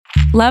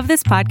Love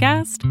this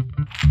podcast?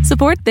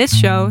 Support this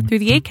show through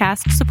the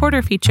Acast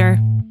supporter feature.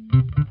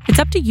 It's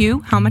up to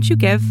you how much you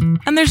give,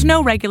 and there's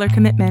no regular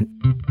commitment.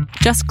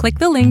 Just click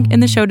the link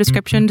in the show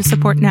description to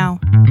support now.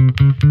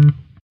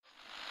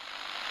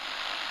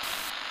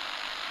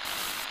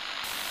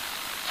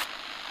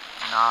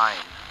 Nine,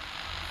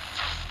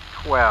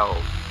 12,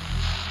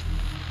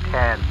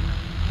 10,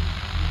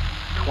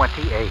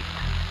 28,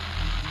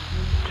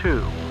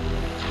 2,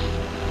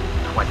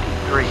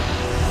 23.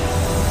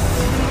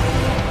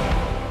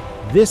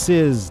 This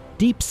is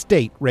Deep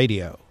State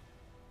Radio,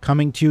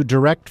 coming to you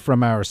direct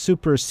from our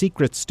super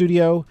secret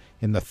studio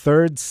in the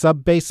third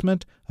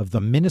sub-basement of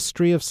the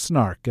Ministry of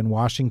Snark in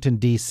Washington,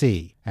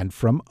 D.C., and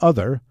from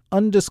other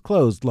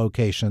undisclosed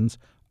locations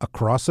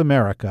across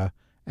America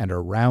and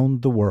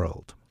around the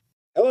world.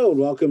 Hello, and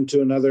welcome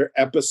to another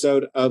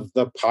episode of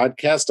the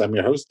podcast. I'm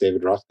your host,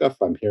 David Rothkopf.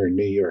 I'm here in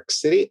New York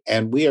City,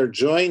 and we are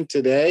joined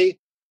today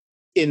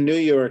in New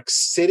York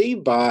City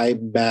by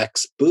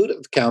Max Boot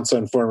of the Council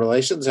on Foreign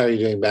Relations. How are you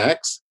doing,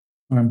 Max?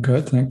 I'm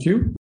good, thank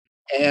you.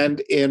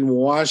 And in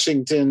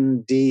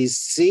Washington,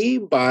 D.C.,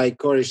 by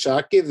Kori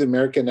Schake of the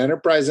American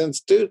Enterprise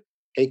Institute.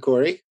 Hey,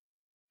 Kori.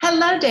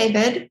 Hello,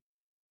 David.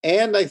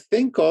 And I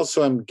think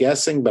also, I'm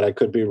guessing, but I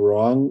could be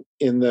wrong,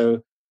 in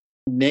the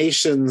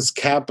nation's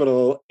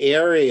capital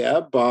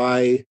area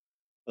by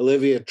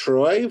Olivia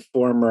Troye,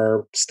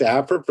 former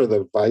staffer for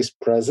the vice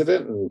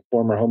president and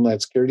former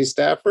Homeland Security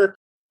staffer,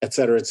 et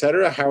cetera, et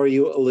cetera. How are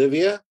you,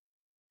 Olivia?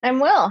 I'm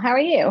well. How are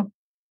you?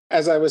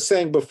 As I was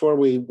saying before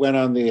we went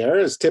on the air,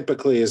 as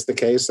typically is the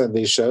case on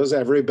these shows,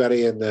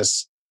 everybody in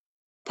this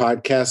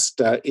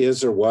podcast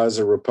is or was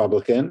a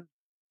Republican,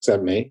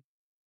 except me.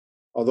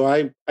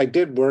 Although I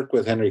did work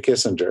with Henry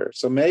Kissinger,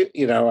 so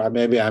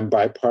maybe I'm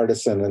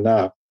bipartisan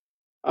enough.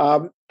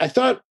 I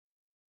thought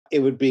it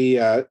would be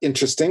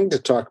interesting to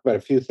talk about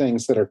a few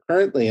things that are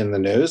currently in the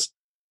news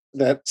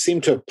that seem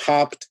to have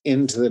popped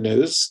into the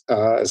news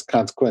as a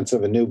consequence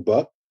of a new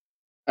book.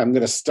 I'm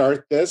going to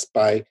start this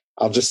by,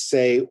 I'll just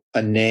say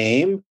a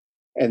name,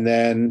 and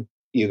then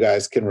you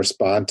guys can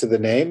respond to the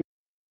name.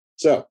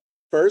 So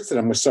first, and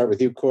I'm going to start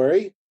with you,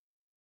 Kori,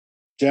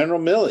 General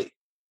Milley.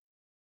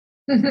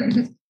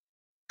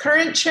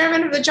 Current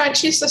chairman of the Joint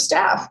Chiefs of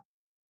Staff.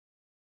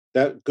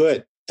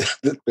 Good.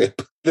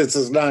 This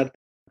is not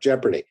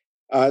Jeopardy.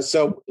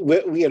 So,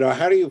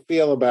 how do you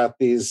feel about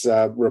these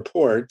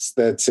reports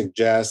that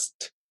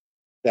suggest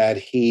that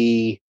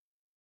he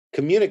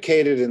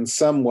communicated in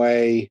some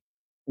way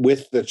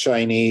with the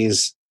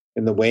Chinese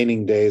in the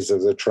waning days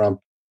of the Trump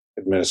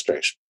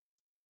administration?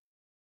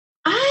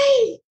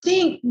 I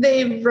think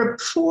the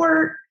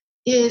report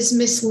is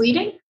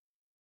misleading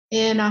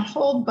in a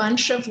whole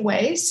bunch of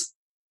ways,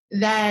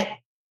 that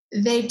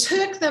they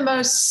took the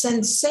most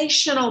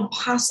sensational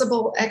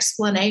possible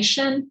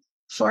explanation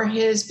for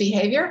his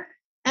behavior.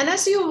 And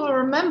as you will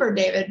remember,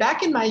 David,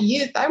 back in my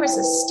youth, I was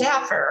a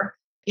staffer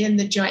in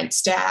the Joint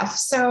Staff.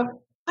 So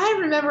I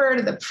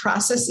remember the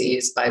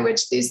processes by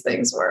which these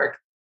things work.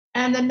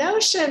 And the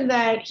notion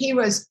that he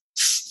was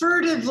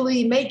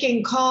furtively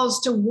making calls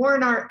to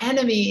warn our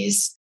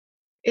enemies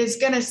is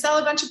going to sell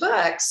a bunch of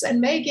books and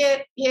may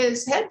get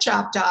his head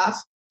chopped off.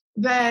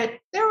 But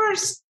there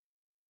was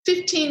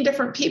 15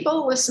 different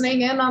people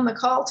listening in on the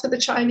call to the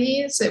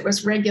Chinese. It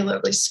was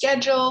regularly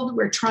scheduled.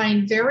 We're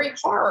trying very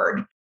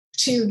hard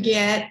to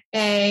get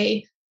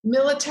a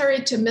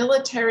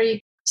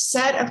military-to-military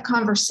set of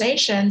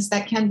conversations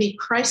that can be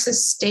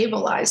crisis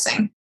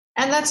stabilizing.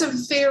 And that's a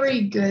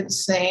very good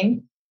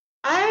thing.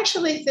 I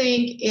actually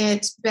think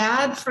it's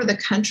bad for the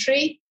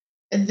country,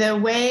 the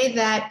way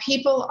that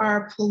people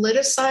are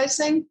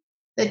politicizing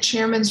the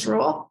chairman's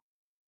role.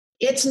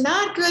 It's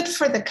not good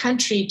for the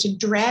country to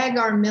drag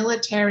our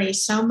military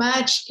so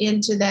much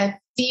into that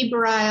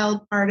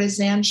febrile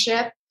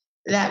partisanship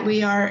that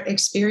we are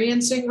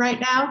experiencing right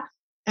now.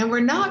 And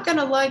we're not going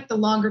to like the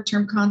longer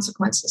term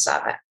consequences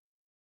of it.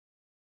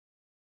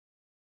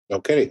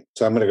 Okay,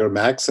 so I'm going to go to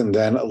Max and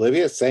then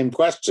Olivia. Same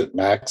question,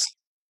 Max.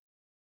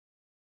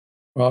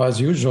 Well,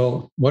 as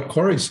usual, what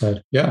Kori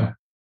said, yeah.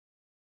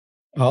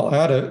 I'll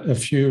add a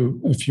few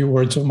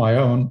words of my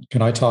own.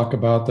 Can I talk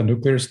about the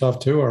nuclear stuff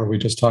too, or are we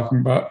just talking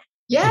about?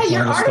 Yeah,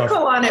 your article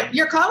on it,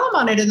 your column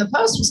on it in the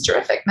Post was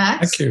terrific,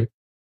 Max. Thank you.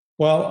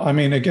 Well, I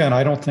mean, again,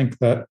 I don't think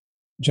that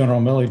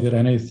General Milley did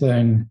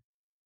anything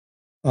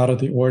out of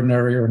the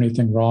ordinary or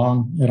anything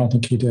wrong. I don't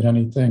think he did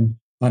anything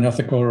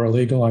unethical or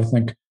illegal. I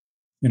think,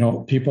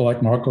 people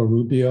like Marco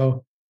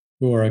Rubio,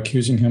 who are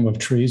accusing him of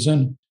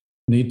treason,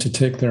 need to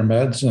take their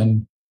meds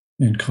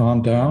and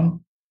calm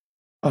down.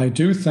 I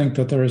do think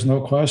that there is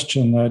no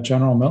question that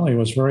General Milley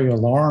was very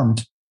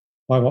alarmed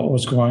by what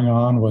was going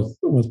on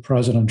with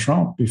President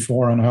Trump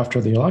before and after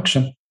the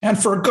election, and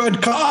for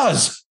good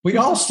cause. We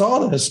all saw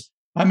this.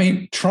 I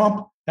mean,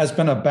 Trump has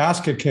been a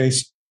basket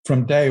case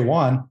from day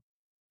one,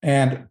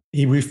 and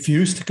he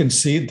refused to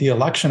concede the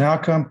election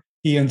outcome.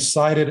 He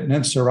incited an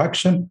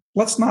insurrection.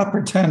 Let's not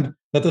pretend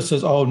that this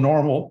is,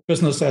 normal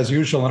business as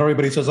usual. And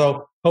everybody says,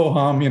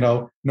 ho-hum,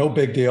 no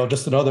big deal,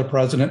 just another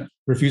president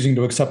refusing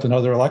to accept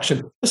another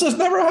election. This has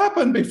never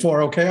happened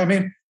before, okay? I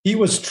mean, he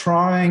was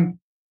trying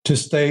to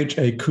stage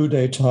a coup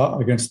d'etat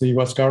against the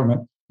U.S.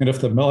 government. And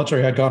if the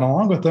military had gone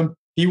along with him,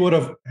 he would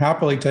have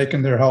happily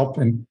taken their help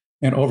and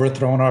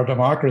overthrown our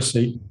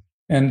democracy.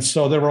 And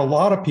so there were a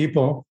lot of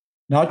people,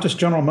 not just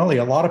General Milley,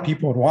 a lot of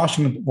people in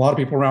Washington, a lot of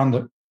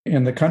people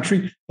in the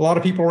country, a lot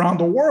of people around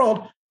the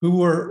world who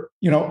were,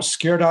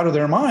 scared out of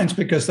their minds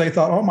because they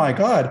thought, oh my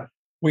God,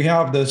 we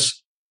have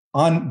this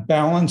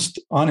unbalanced,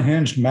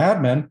 unhinged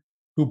madman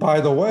who,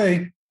 by the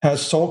way,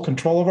 has sole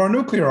control of our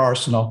nuclear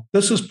arsenal.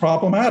 This is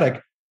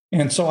problematic.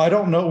 And so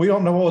we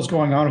don't know what was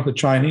going on with the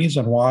Chinese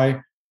and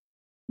why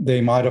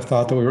they might have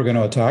thought that we were going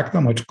to attack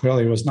them, which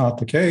clearly was not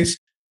the case.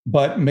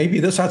 But maybe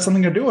this had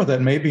something to do with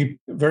it. Maybe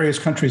various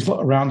countries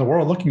around the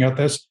world looking at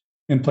this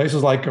in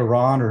places like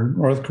Iran or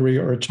North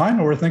Korea or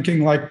China were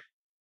thinking like,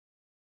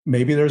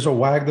 maybe there's a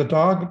wag the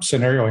dog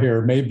scenario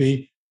here.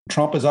 Maybe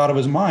Trump is out of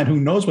his mind. Who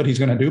knows what he's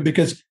going to do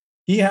because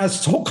he has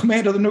sole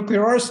command of the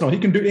nuclear arsenal. He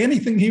can do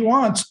anything he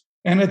wants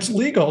and it's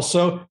legal.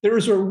 So there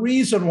is a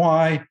reason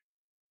why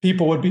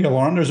people would be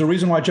alarmed. There's a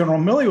reason why General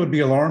Milley would be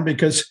alarmed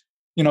because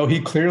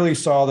he clearly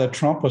saw that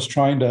Trump was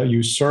trying to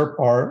usurp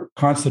our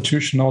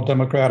constitutional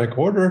democratic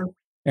order,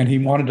 and he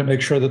wanted to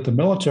make sure that the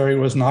military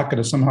was not going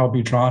to somehow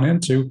be drawn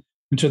into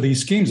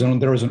these schemes.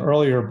 And there was an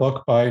earlier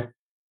book by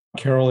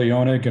Carol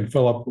Leonig and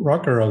Philip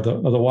Rucker of the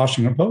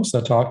Washington Post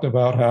that talked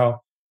about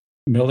how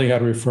Milley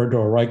had referred to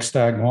a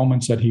Reichstag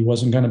moment, said he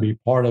wasn't going to be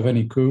part of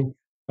any coup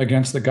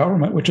against the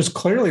government, which is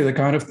clearly the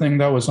kind of thing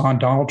that was on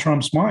Donald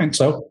Trump's mind.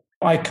 So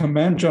I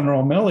commend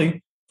General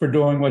Milley for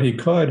doing what he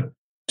could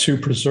to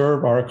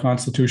preserve our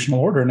constitutional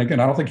order. And again,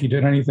 I don't think he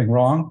did anything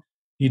wrong.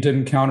 He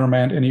didn't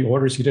countermand any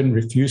orders. He didn't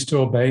refuse to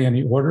obey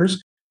any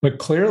orders. But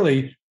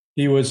clearly,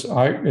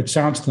 it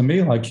sounds to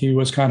me like he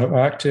was kind of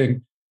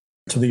acting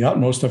to the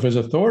utmost of his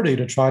authority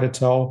to try to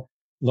tell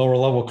lower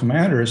level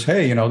commanders,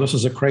 hey, this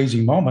is a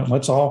crazy moment.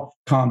 Let's all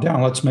calm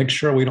down. Let's make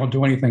sure we don't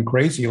do anything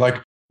crazy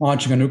like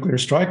launching a nuclear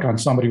strike on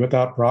somebody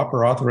without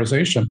proper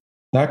authorization,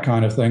 that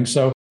kind of thing.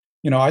 So,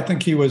 I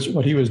think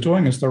what he was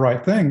doing is the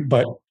right thing.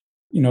 But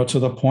to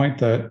the point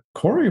that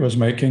Corey was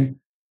making,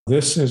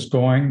 this is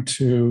going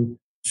to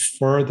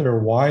further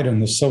widen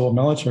the civil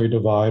military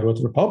divide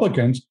with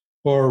Republicans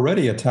who are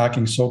already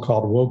attacking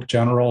so-called woke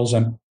generals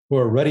and who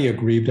are already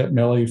aggrieved at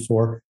Milley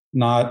for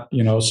not,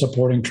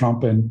 supporting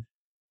Trump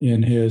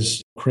in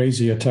his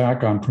crazy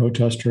attack on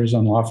protesters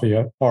in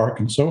Lafayette Park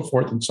and so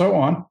forth and so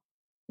on.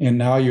 And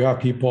now you have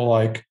people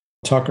like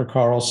Tucker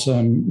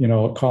Carlson,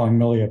 calling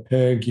Milley a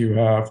pig. You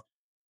have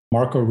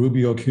Marco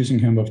Rubio accusing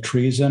him of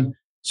treason.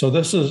 So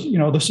this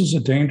is a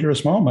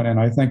dangerous moment. And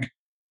I think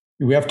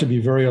we have to be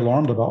very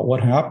alarmed about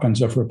what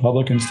happens if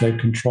Republicans take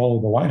control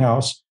of the White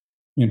House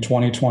in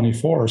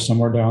 2024 or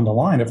somewhere down the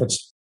line. If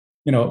it's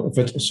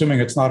assuming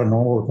it's not a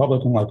normal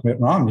Republican like Mitt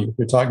Romney, if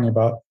you're talking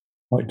about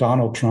like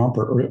Donald Trump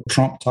or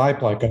Trump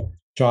type, like a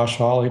Josh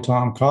Hawley,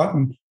 Tom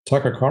Cotton,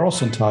 Tucker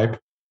Carlson type,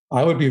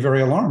 I would be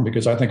very alarmed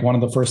because I think one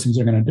of the first things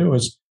they're going to do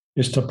is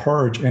to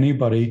purge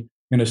anybody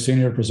in a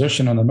senior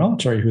position in the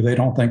military who they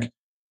don't think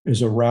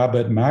is a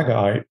rabid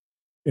MAGAite.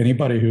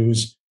 Anybody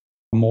who's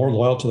more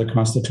loyal to the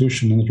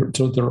Constitution and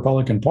to the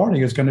Republican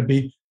Party is going to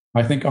be,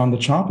 I think, on the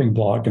chopping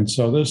block. And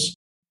so this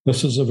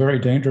is a very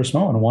dangerous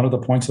moment. And one of the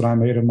points that I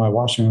made in my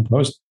Washington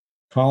Post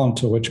column,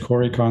 to which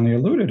Corey kindly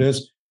alluded,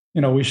 is,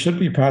 we should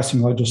be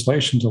passing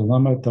legislation to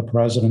limit the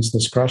president's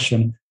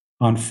discretion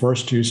on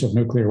first use of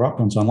nuclear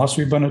weapons, unless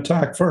we've been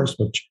attacked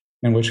first,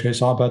 in which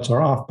case all bets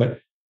are off. But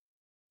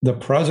the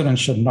president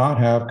should not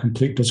have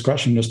complete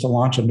discretion just to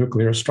launch a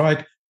nuclear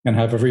strike and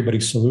have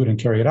everybody salute and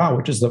carry it out,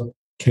 which is the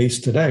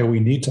case today. We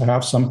need to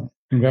have some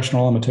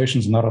congressional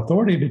limitations on that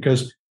authority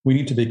because we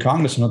need to be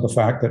cognizant of the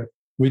fact that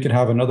we could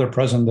have another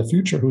president in the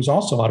future who's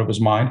also out of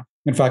his mind.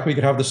 In fact, we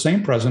could have the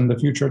same president in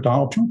the future,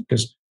 Donald Trump,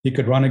 because he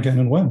could run again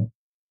and win.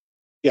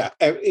 Yeah,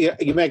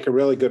 you make a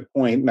really good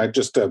point. And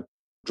just to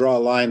draw a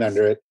line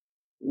under it,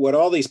 what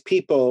all these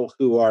people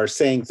who are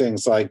saying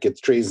things like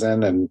it's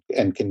treason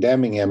and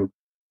condemning him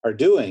are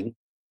doing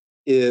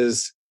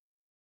is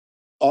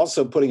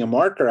also putting a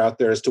marker out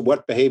there as to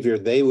what behavior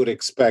they would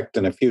expect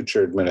in a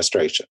future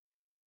administration.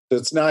 So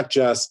it's not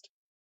just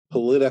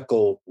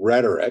political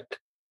rhetoric.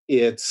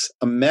 It's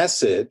a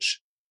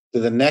message to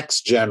the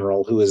next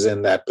general who is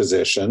in that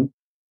position.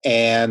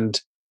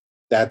 And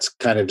that's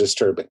kind of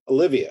disturbing.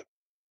 Olivia.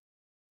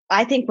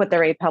 I think what the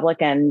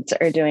Republicans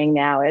are doing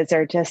now is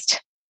they're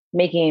just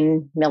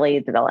making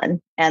Milley the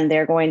villain. And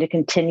they're going to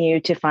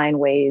continue to find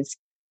ways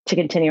to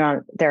continue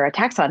on their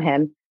attacks on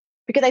him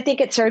because I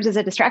think it serves as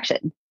a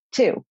distraction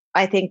too.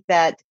 I think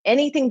that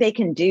anything they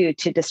can do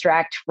to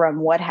distract from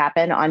what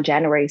happened on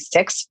January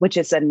 6th, which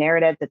is a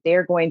narrative that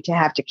they're going to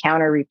have to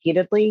counter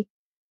repeatedly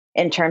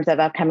in terms of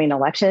upcoming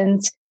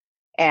elections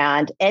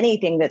and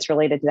anything that's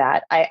related to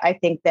that. I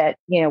think that,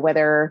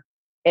 whether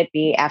it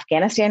be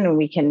Afghanistan, and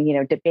we can,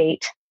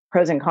 debate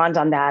pros and cons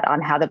on that,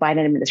 on how the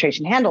Biden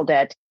administration handled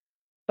it,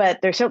 but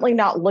they're certainly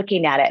not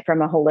looking at it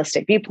from a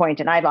holistic viewpoint.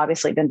 And I've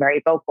obviously been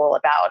very vocal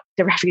about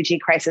the refugee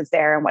crisis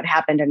there and what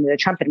happened under the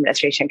Trump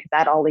administration, because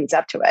that all leads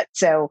up to it.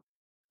 So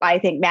I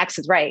think Max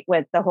is right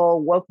with the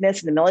whole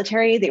wokeness in the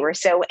military. They were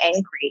so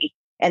angry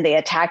and they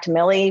attacked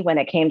Milley when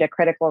it came to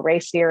critical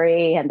race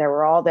theory. And there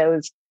were all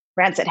those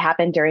rants that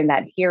happened during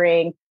that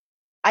hearing.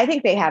 I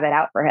think they have it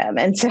out for him.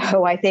 And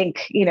so I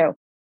think,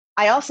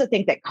 I also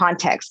think that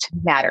context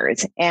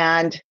matters.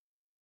 And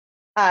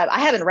I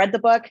haven't read the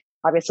book.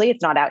 Obviously,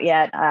 it's not out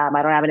yet. I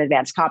don't have an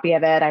advanced copy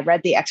of it. I've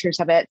read the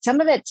excerpts of it.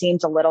 Some of it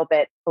seems a little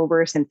bit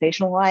over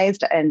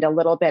sensationalized and a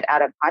little bit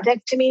out of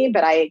context to me,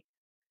 but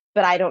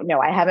I don't know.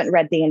 I haven't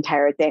read the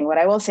entire thing. What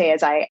I will say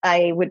is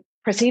I would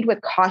proceed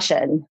with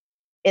caution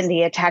in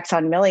the attacks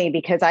on Milley,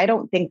 because I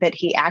don't think that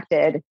he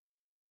acted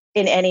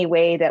in any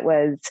way that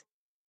was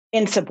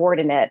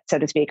insubordinate, so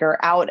to speak,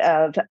 or out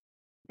of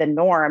the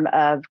norm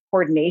of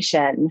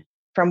coordination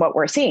from what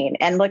we're seeing.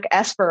 And look,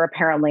 Esper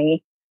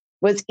apparently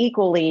was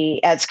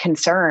equally as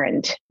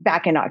concerned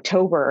back in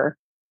October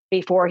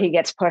before he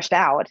gets pushed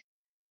out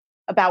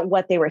about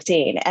what they were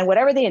seeing. And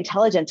whatever the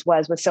intelligence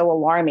was so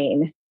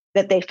alarming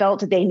that they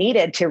felt they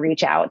needed to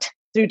reach out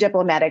through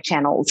diplomatic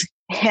channels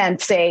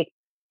and say,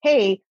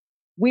 hey,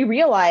 we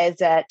realize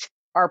that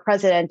our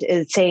president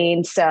is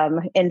saying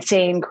some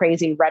insane,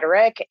 crazy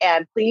rhetoric,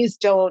 and please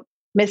don't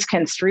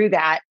misconstrue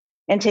that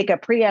and take a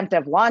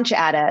preemptive launch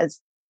at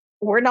us.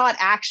 We're not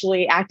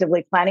actually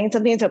actively planning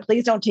something, so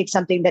please don't take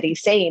something that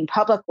he's saying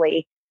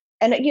publicly.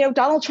 And,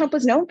 Donald Trump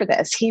was known for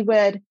this. He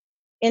would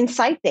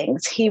incite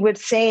things. He would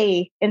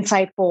say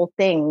insightful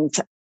things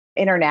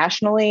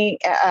internationally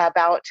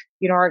about,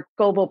 our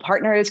global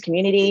partners,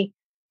 community.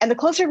 And the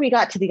closer we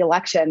got to the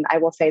election, I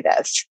will say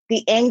this,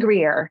 the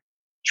angrier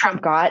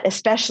Trump got,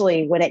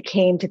 especially when it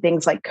came to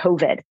things like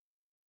COVID,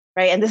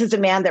 right? And this is a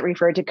man that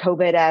referred to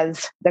COVID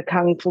as the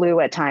Kung flu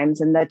at times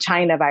and the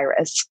China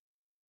virus.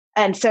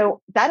 And so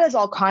that is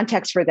all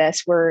context for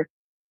this, where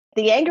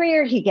the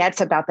angrier he gets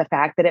about the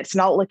fact that it's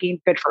not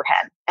looking good for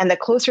him, and the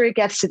closer he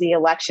gets to the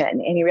election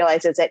and he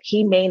realizes that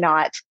he may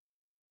not,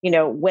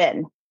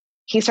 win,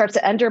 he starts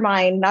to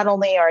undermine not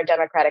only our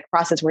democratic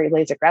process where he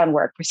lays the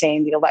groundwork for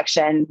saying the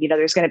election,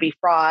 there's going to be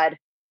fraud,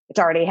 it's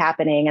already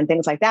happening and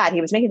things like that.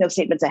 He was making those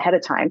statements ahead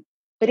of time,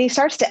 but he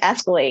starts to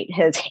escalate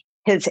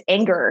his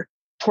anger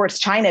towards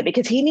China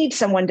because he needs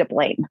someone to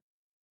blame.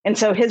 And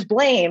so his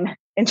blame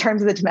in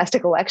terms of the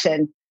domestic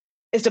election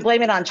is to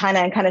blame it on China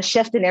and kind of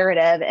shift the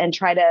narrative and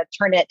try to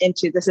turn it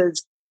into, this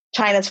is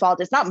China's fault.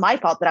 It's not my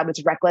fault that I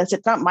was reckless.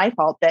 It's not my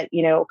fault that,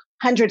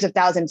 hundreds of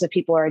thousands of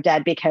people are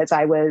dead because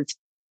I was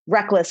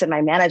reckless in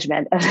my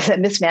management,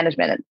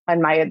 mismanagement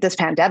on this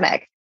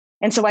pandemic.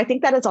 And so I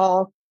think that is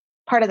all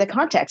part of the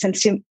context. And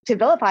to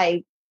vilify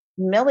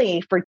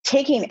Milley for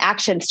taking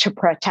actions to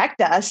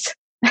protect us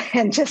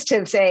and just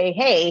to say,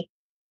 hey,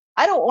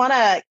 I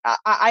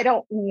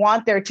don't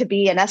want there to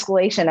be an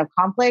escalation of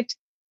conflict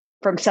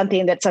from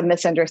something that's a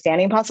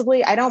misunderstanding,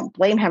 possibly. I don't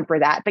blame him for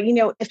that. But,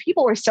 if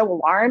people were so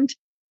alarmed,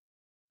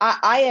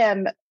 I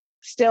am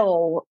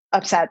still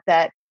upset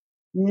that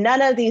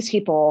none of these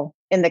people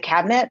in the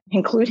cabinet,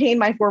 including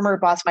my former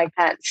boss, Mike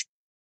Pence,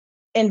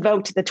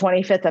 invoked the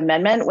 25th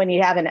Amendment when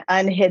you have an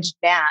unhinged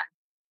man,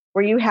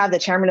 where you have the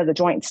chairman of the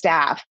Joint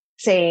Staff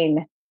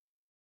saying,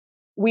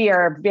 we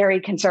are very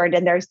concerned,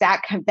 and there's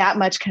that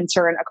much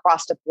concern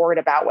across the board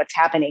about what's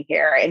happening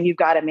here. And you've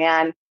got a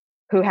man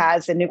who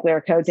has the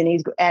nuclear codes, and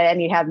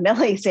you have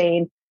Milley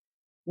saying,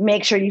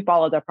 make sure you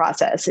follow the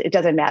process. It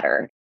doesn't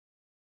matter.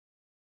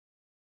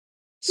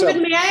 So,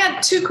 may I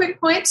add 2 quick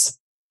points?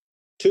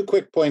 2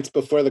 quick points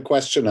before the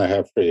question I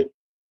have for you.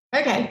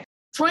 Okay.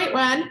 Point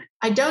 1,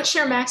 I don't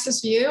share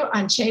Max's view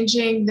on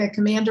changing the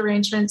command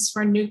arrangements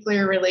for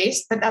nuclear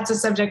release, but that's a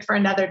subject for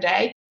another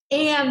day.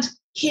 And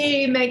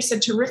he makes a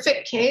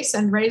terrific case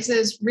and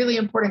raises really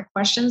important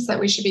questions that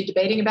we should be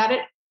debating about it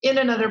in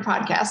another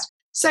podcast.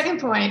 Second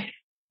point,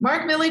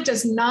 Mark Milley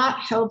does not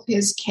help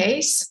his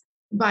case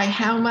by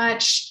how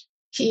much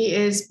he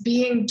is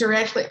being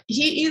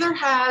he either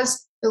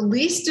has the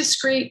least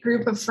discreet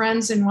group of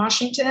friends in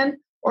Washington,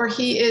 or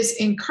he is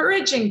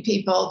encouraging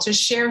people to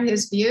share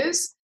his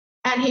views.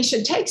 And he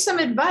should take some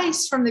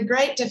advice from the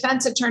great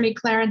defense attorney,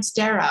 Clarence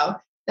Darrow,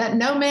 that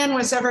no man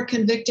was ever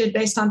convicted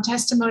based on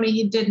testimony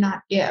he did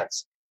not give.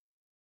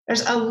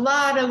 There's a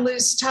lot of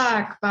loose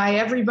talk by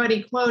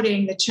everybody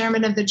quoting the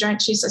chairman of the Joint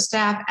Chiefs of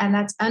Staff, and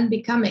that's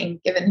unbecoming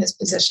given his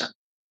position.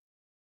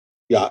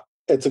 Yeah,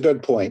 it's a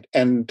good point.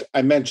 And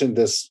I mentioned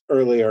this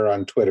earlier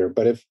on Twitter,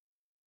 but if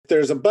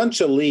there's a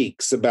bunch of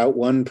leaks about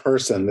one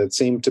person that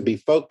seem to be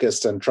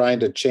focused on trying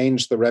to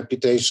change the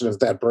reputation of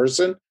that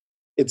person,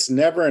 it's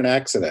never an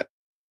accident.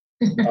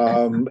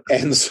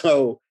 And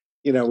so,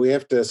 we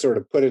have to sort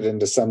of put it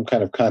into some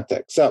kind of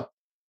context. So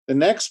the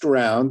next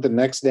round, the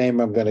next name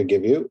I'm going to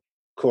give you,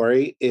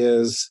 Corey,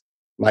 is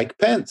Mike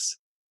Pence.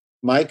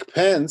 Mike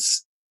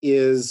Pence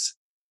is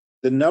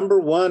the number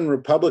 1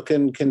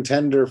 Republican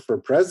contender for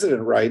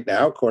president right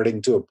now,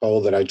 according to a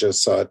poll that I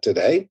just saw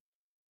today.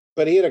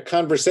 But he had a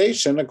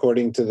conversation,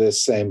 according to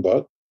this same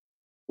book,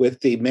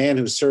 with the man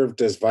who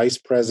served as vice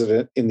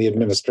president in the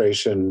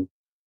administration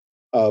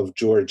of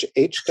George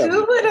H.W.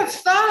 Who would have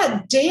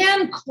thought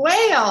Dan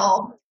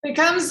Quayle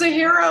becomes the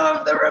hero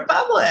of the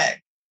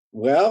Republic?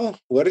 Well,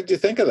 what did you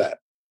think of that?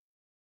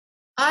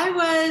 I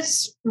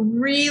was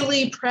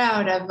really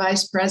proud of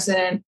Vice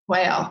President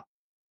Quayle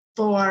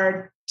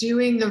for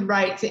doing the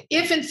right thing.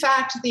 If in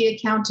fact the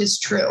account is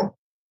true,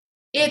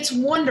 it's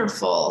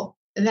wonderful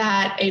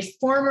that a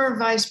former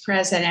vice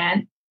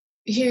president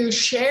who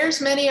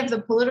shares many of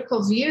the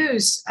political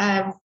views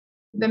of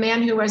the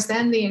man who was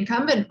then the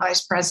incumbent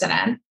vice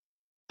president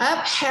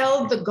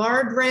upheld the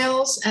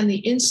guardrails and the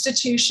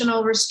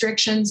institutional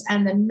restrictions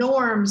and the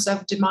norms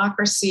of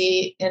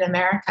democracy in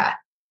America.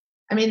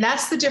 I mean,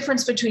 that's the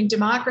difference between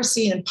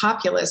democracy and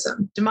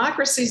populism.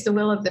 Democracy is the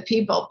will of the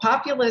people.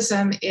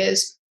 Populism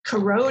is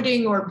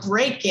corroding or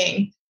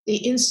breaking the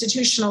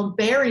institutional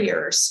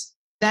barriers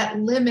that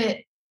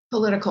limit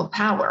political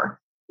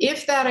power.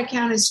 If that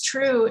account is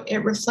true,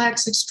 it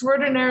reflects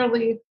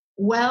extraordinarily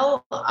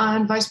well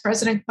on Vice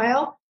President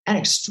Quayle and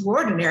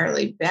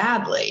extraordinarily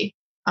badly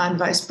on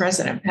Vice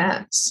President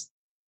Pence.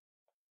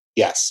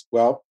 Yes.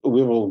 Well,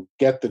 we will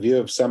get the view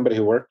of somebody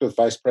who worked with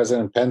Vice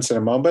President Pence in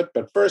a moment.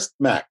 But first,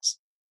 Max.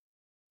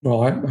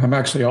 Well, I'm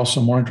actually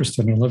also more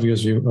interested in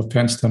Olivia's view of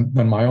Pence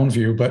than my own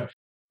view. But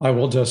I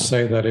will just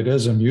say that it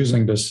is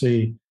amusing to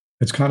see.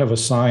 It's kind of a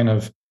sign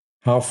of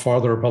how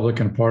far the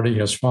Republican Party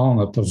has fallen,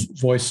 that the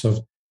voice of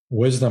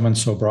wisdom and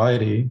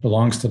sobriety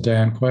belongs to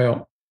Dan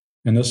Quayle.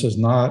 And this is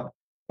not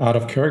out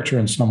of character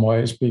in some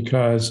ways,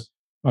 because,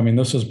 I mean,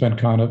 this has been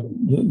kind of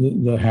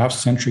the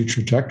half-century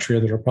trajectory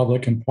of the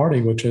Republican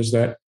Party, which is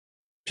that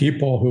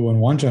people who in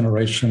one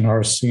generation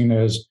are seen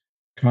as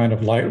kind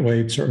of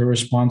lightweights or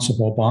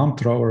irresponsible bomb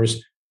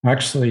throwers,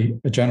 actually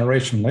a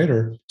generation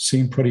later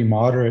seem pretty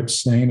moderate,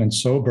 sane, and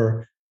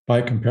sober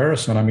by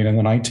comparison. I mean, in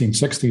the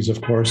 1960s,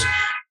 of course,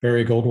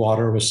 Barry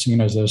Goldwater was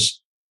seen as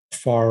this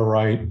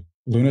far-right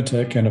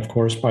lunatic. And of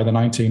course, by the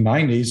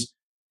 1990s,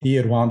 he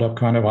had wound up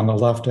kind of on the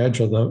left edge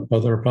of the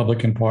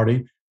Republican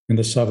Party. In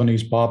the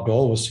 70s, Bob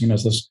Dole was seen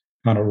as this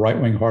kind of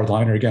right-wing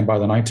hardliner. Again, by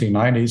the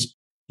 1990s,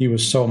 he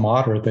was so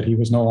moderate that he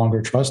was no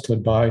longer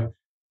trusted by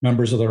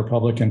members of the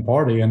Republican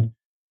Party. And,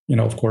 you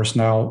know, of course,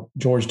 now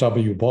George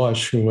W.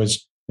 Bush, who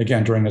was,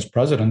 again, during his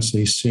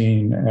presidency,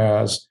 seen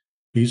as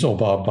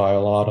Beelzebub by a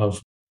lot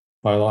of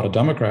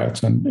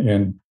Democrats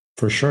and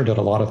for sure did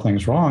a lot of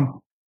things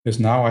wrong, is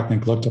now, I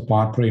think, looked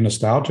upon pretty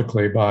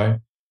nostalgically by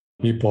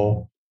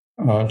people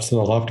to the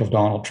left of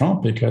Donald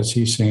Trump, because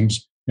he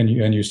seems, and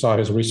you saw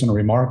his recent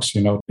remarks,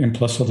 you know,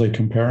 implicitly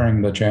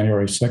comparing the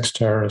January 6th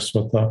terrorists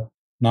with the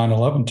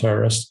 9/11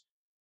 terrorists.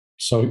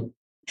 So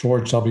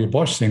George W.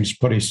 Bush seems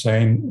pretty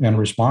sane and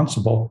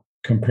responsible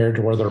compared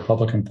to where the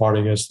Republican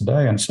Party is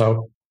today. And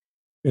so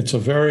it's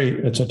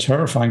a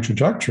terrifying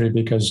trajectory,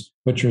 because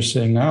what you're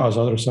seeing now, as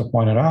others have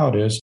pointed out,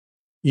 is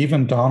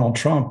even Donald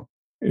Trump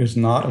is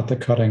not at the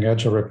cutting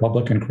edge of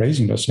Republican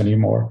craziness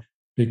anymore,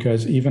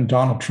 because even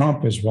Donald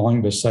Trump is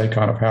willing to say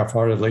kind of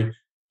half-heartedly,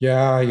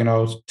 yeah, you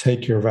know,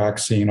 take your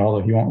vaccine,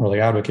 although he won't really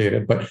advocate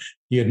it, but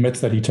he admits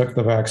that he took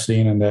the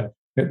vaccine and that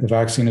the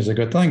vaccine is a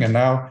good thing. And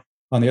now,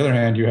 on the other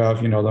hand, you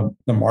have, you know,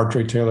 the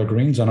Marjorie Taylor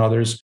Greens and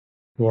others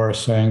who are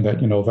saying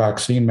that, you know,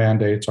 vaccine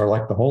mandates are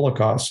like the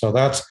Holocaust. So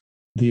that's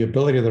the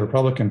ability of the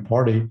Republican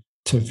Party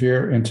to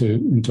veer into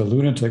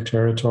lunatic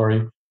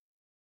territory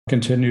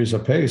continues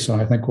apace.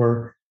 And I think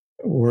we're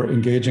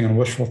engaging in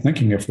wishful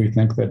thinking if we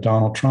think that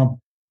Donald Trump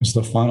is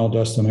the final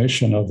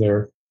destination of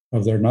their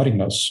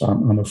nuttiness.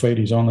 I'm afraid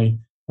he's only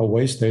a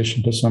way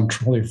station to some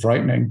truly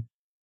frightening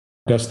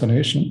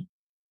destination.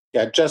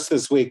 Yeah, just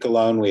this week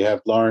alone, we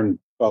have Lauren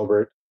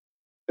Boebert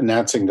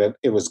announcing that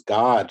it was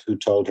God who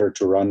told her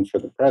to run for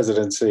the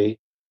presidency.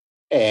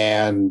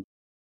 And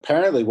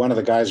apparently one of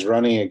the guys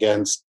running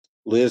against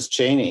Liz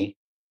Cheney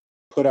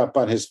put up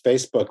on his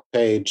Facebook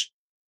page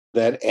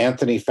that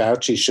Anthony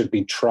Fauci should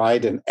be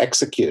tried and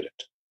executed.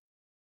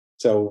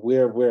 So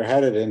we're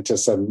headed into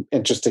some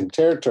interesting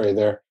territory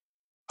there.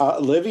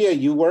 Olivia,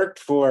 you worked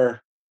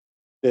for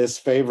this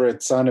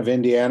favorite son of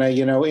Indiana.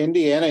 You know,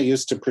 Indiana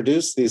used to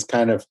produce these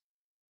kind of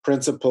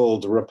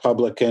principled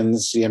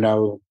Republicans. You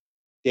know,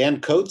 Dan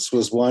Coates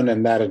was one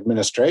in that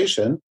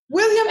administration.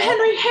 William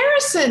Henry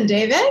Harrison,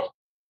 David.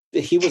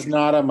 He was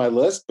not on my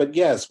list, but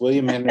yes,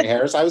 William Henry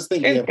Harris. I was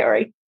thinking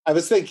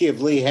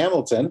of Lee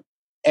Hamilton,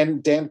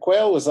 and Dan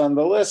Quayle was on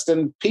the list.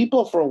 And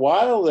people for a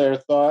while there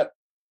thought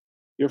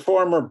your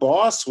former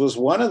boss was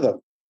one of them.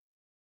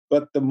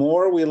 But the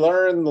more we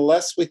learn, the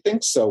less we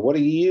think so. What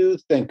do you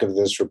think of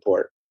this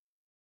report?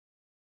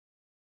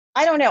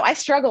 I don't know. I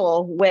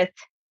struggle with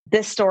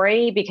this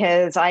story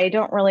because I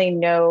don't really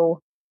know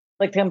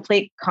like the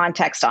complete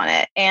context on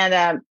it.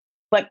 And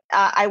but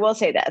I will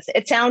say this.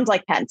 It sounds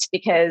like Pence,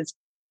 because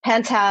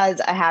Pence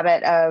has a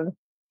habit of,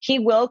 he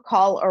will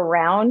call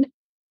around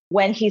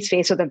when he's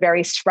faced with a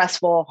very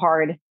stressful,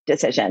 hard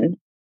decision.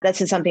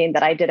 This is something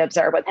that I did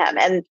observe with him.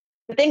 And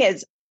the thing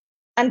is,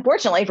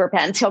 unfortunately for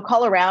Pence, he'll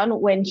call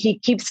around when he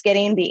keeps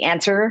getting the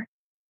answer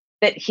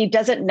that he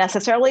doesn't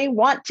necessarily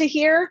want to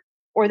hear,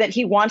 or that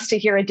he wants to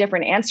hear a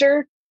different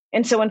answer.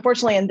 And so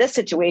unfortunately, in this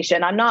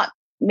situation, I'm not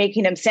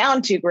making him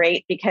sound too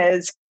great,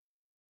 because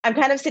I'm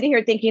kind of sitting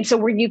here thinking, so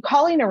were you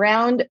calling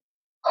around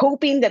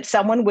hoping that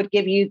someone would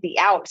give you the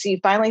out. So you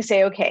finally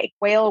say, okay,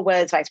 Quayle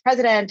was vice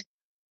president.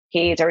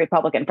 He's a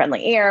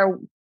Republican-friendly heir.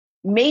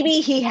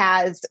 Maybe he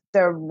has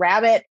the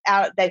rabbit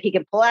out that he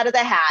can pull out of the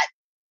hat,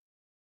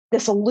 the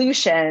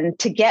solution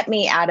to get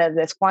me out of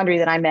this quandary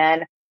that I'm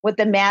in with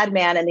the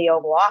madman in the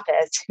Oval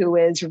Office who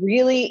is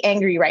really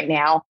angry right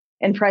now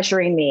and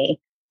pressuring me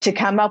to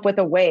come up with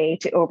a way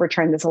to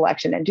overturn this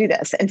election and do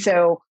this. And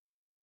so,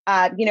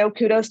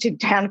 kudos to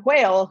Dan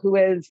Quayle, who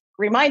is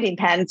reminding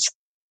Pence,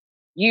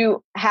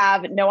 you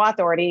have no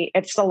authority.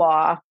 It's the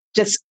law.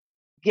 Just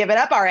give it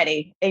up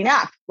already.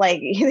 Enough.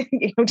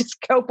 Just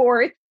go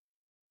forth,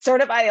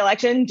 certify the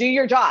election, do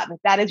your job.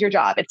 That is your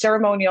job. It's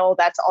ceremonial.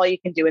 That's all you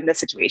can do in this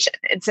situation.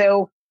 And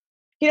so,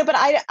 but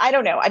I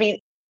don't know. I mean,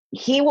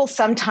 he will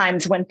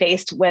sometimes, when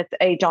faced with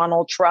a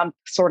Donald Trump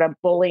sort of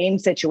bullying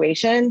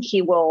situation,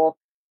 he will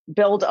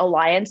build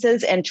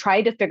alliances and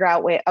try to figure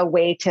out a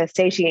way to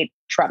satiate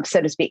Trump, so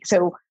to speak.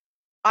 So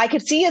I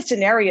could see a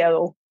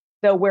scenario,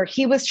 though, where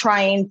he was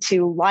trying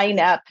to line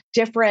up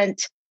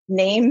different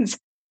names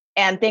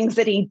and things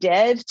that he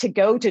did to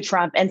go to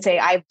Trump and say,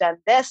 I've done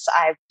this,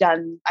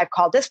 I've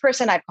called this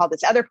person, I've called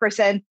this other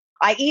person.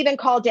 I even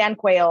called Dan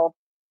Quayle.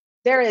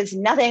 There is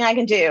nothing I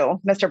can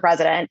do, Mr.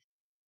 President,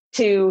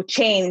 to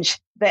change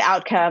the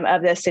outcome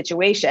of this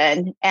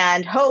situation,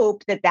 and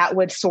hope that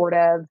would sort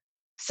of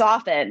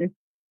soften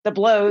the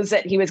blows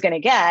that he was going to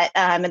get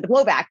and the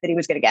blowback that he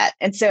was going to get.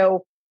 And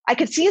so I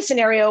could see a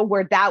scenario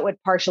where that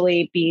would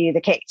partially be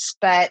the case.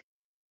 But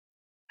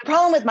the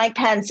problem with Mike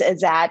Pence is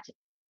that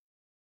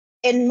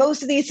in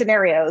most of these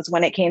scenarios,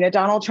 when it came to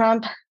Donald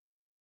Trump,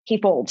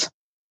 he folds.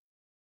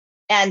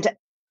 And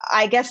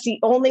I guess the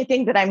only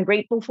thing that I'm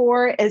grateful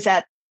for is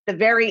at the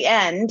very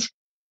end,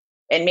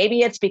 and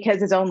maybe it's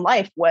because his own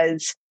life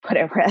was put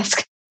at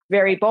risk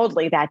very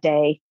boldly that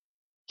day,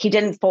 he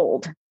didn't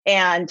fold.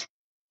 And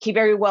he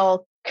very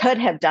well could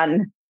have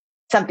done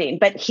something,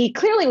 but he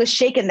clearly was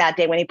shaken that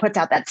day when he puts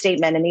out that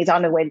statement and he's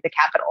on the way to the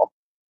Capitol,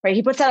 right?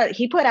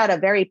 He put out a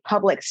very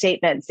public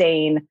statement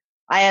saying,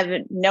 I have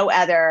no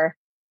other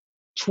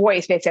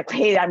choice,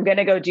 basically. I'm going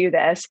to go do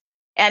this.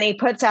 And he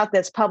puts out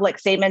this public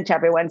statement to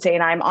everyone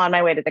saying, I'm on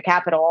my way to the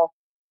Capitol.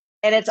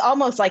 And it's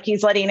almost like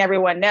he's letting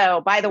everyone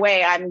know, by the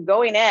way, I'm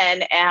going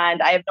in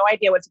and I have no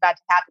idea what's about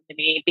to happen to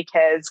me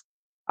because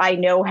I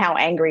know how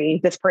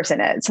angry this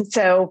person is.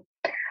 So,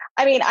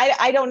 I mean,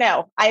 I don't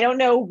know. I don't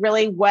know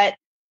really what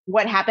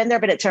happened there,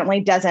 but it certainly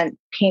doesn't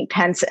paint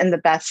Pence in the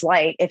best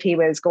light if he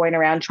was going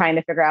around trying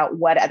to figure out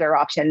what other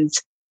options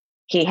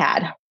he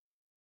had.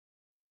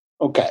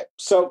 Okay.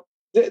 So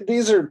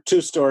these are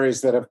two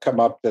stories that have come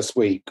up this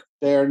week.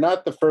 They are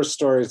not the first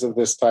stories of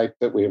this type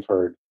that we've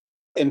heard.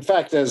 In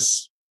fact,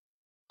 as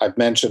I've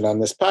mentioned on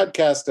this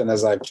podcast, and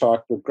as I've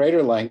talked with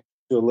greater length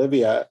to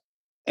Olivia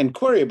and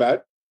Corey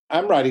about,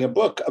 I'm writing a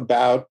book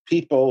about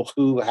people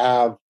who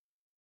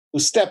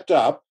stepped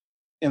up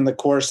in the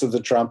course of the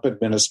Trump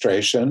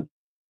administration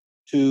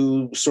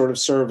to sort of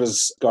serve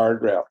as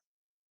guardrail.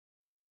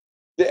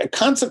 The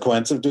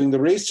consequence of doing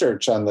the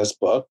research on this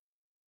book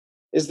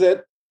is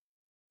that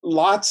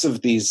lots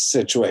of these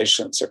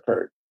situations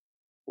occurred,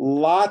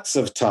 lots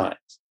of times.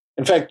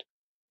 In fact,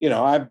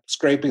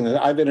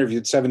 I've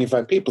interviewed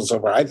 75 people so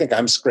far. I think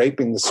I'm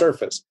scraping the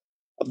surface.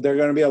 There are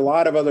going to be a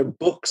lot of other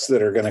books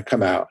that are going to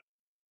come out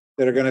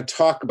that are going to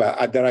talk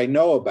about, that I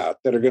know about,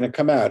 that are going to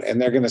come out.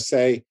 And they're going to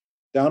say,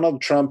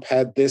 Donald Trump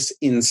had this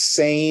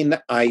insane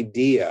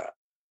idea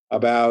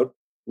about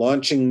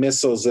launching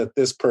missiles at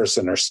this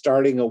person or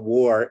starting a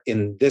war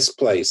in this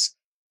place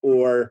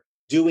or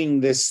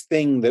doing this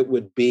thing that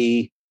would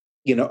be,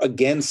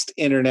 against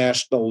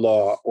international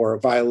law or a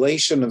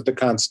violation of the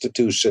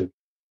Constitution.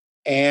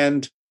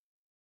 And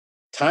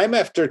time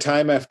after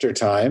time after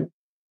time,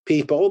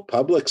 people,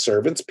 public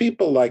servants,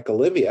 people like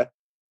Olivia,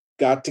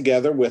 got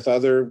together with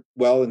other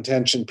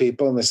well-intentioned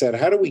people and they said,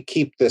 how do we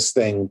keep this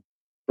thing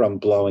from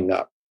blowing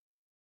up?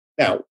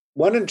 Now,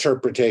 one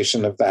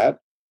interpretation of that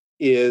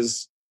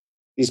is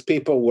these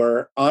people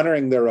were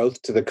honoring their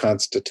oath to the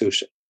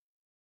Constitution.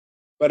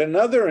 But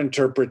another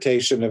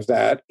interpretation of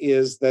that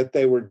is that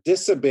they were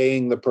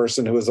disobeying the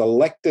person who was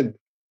elected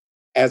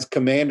as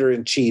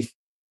commander-in-chief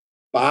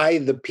by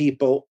the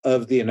people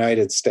of the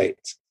United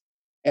States.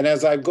 And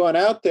as I've gone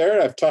out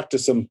there, I've talked to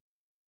some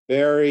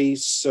very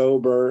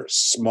sober,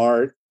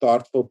 smart,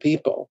 thoughtful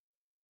people.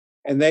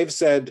 And they've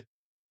said,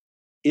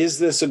 is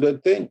this a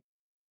good thing?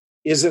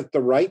 Is it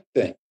the right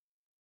thing?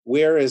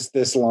 Where is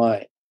this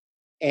line?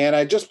 And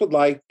I just would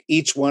like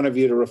each one of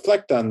you to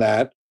reflect on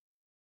that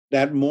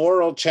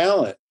moral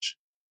challenge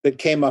that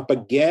came up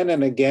again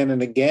and again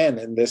and again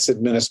in this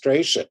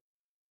administration.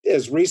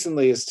 As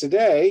recently as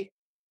today,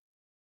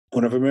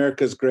 one of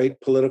America's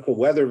great political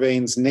weather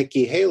vanes,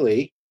 Nikki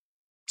Haley,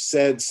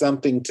 said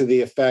something to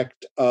the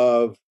effect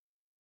of,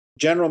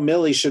 General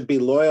Milley should be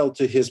loyal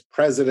to his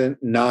president,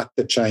 not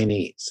the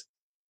Chinese.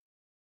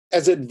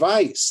 As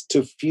advice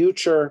to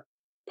future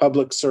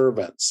public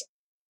servants,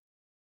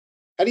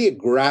 how do you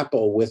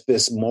grapple with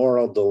this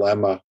moral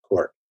dilemma,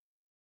 Court?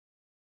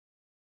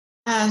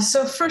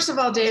 So first of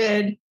all,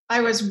 David, I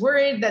was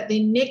worried that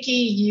the Nikki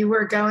you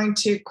were going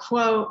to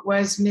quote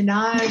was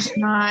Minaj,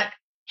 not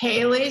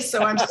Haley.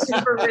 So I'm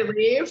super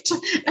relieved.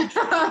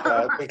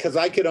 Because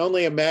I could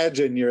only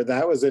imagine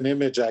that was an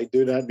image I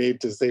do not need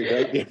to see.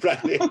 Right?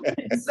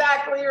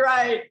 Exactly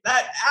right.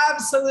 That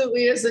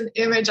absolutely is an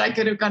image I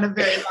could have gone a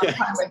very long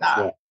time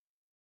without. Yeah.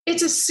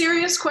 It's a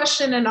serious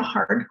question and a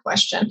hard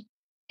question.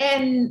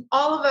 And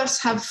all of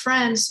us have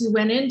friends who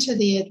went into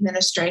the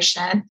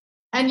administration,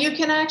 and you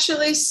can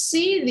actually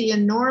see the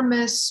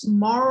enormous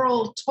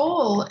moral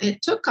toll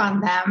it took on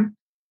them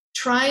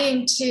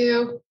trying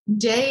to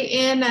day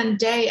in and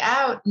day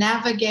out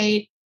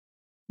navigate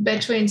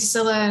between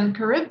Scylla and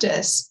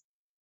Charybdis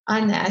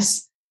on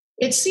this.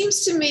 It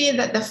seems to me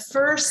that the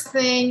first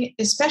thing,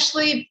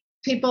 especially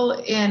people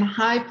in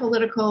high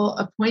political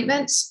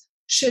appointments,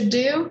 should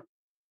do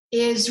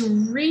is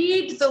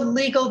read the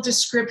legal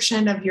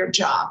description of your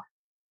job,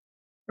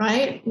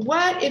 right?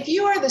 If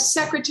you are the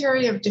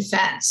Secretary of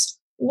Defense,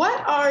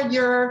 what are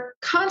your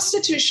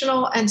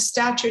constitutional and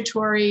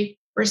statutory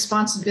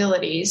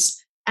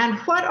responsibilities? And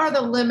what are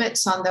the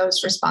limits on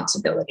those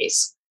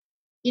responsibilities?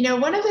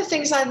 One of the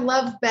things I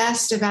love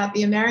best about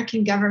the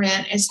American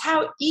government is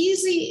how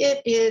easy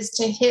it is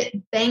to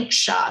hit bank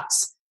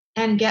shots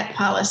and get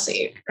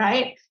policy,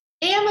 right?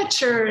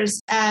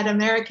 Amateurs at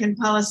American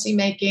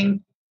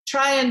policymaking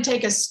try and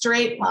take a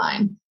straight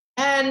line.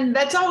 And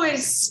that's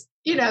always,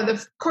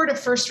 the court of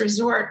first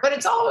resort, but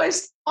it's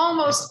always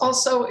almost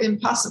also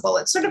impossible.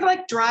 It's sort of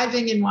like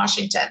driving in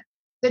Washington.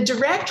 The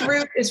direct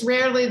route is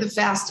rarely the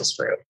fastest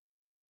route.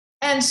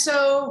 And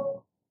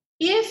so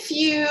if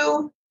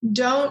you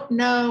don't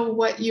know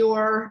what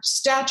your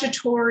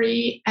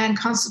statutory and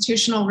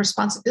constitutional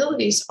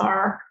responsibilities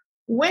are,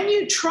 when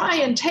you try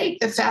and take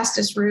the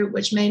fastest route,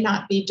 which may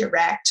not be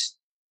direct,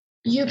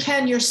 you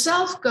can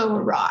yourself go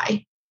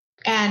awry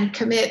and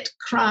commit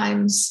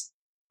crimes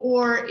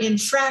or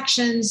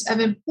infractions of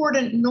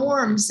important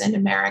norms in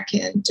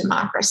American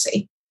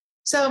democracy.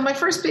 So my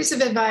first piece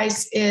of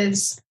advice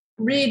is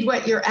read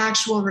what your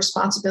actual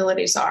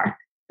responsibilities are.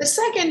 The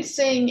second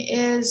thing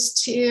is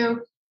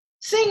to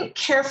think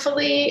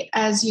carefully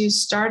as you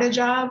start a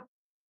job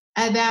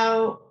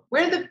about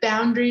where the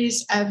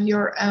boundaries of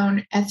your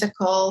own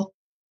ethical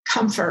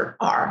comfort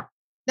are.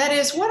 That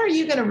is, what are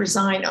you going to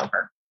resign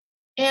over?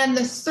 And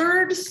the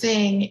third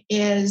thing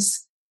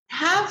is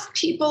have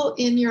people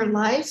in your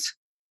life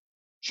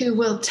who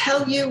will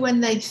tell you when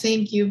they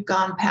think you've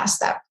gone past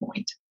that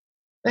point.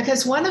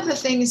 Because one of the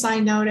things I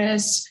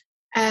noticed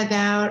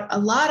about a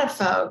lot of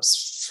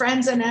folks,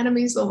 friends and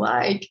enemies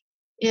alike,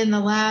 in the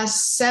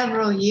last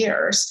several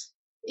years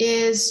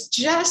is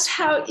just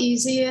how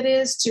easy it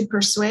is to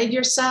persuade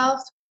yourself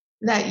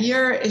that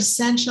you're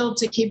essential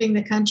to keeping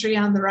the country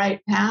on the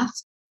right path,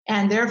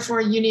 and therefore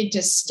you need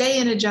to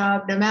stay in a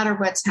job no matter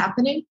what's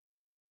happening.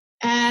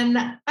 And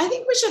I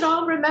think we should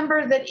all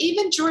remember that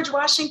even George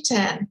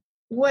Washington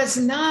was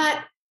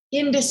not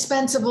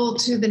indispensable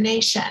to the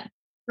nation,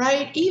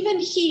 right? Even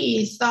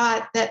he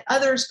thought that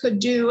others could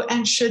do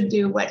and should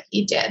do what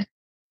he did.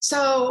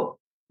 So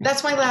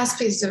that's my last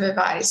piece of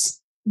advice.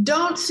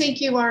 Don't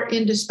think you are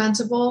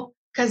indispensable,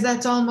 because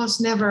that's almost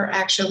never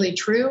actually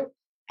true.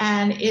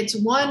 And it's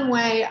one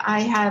way I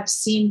have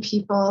seen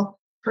people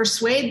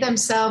persuade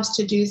themselves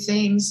to do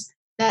things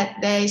that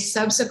they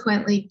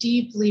subsequently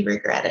deeply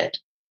regretted.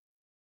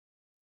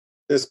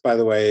 This, by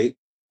the way,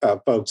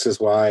 folks, is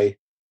why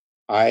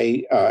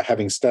I,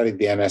 having studied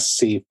the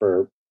NSC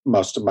for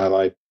most of my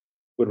life,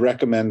 would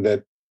recommend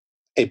that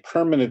a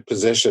permanent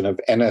position of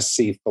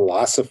NSC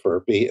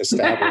philosopher be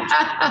established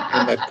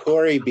and that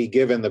Corey be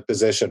given the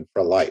position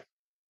for life.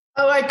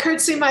 Oh, I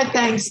curtsy my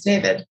thanks,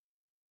 David.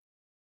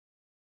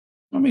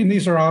 I mean,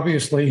 these are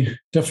obviously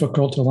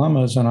difficult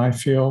dilemmas, and I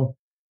feel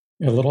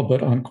a little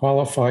bit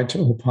unqualified to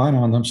opine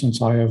on them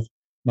since I have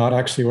not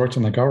actually worked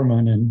in the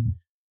government, and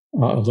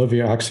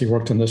Olivia actually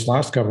worked in this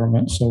last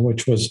government, so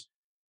which was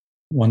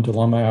one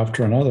dilemma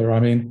after another. I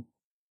mean,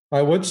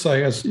 I would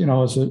say, as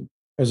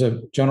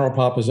a general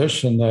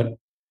proposition, that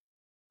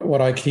what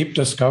I keep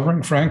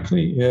discovering,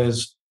 frankly,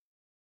 is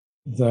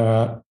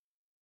that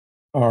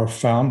our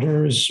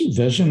founders'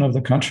 vision of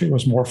the country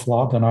was more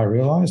flawed than I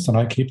realized. And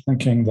I keep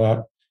thinking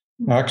that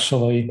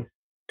actually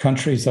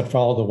countries that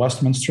follow the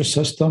Westminster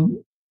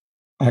system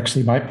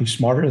actually might be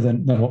smarter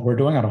than what we're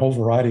doing on a whole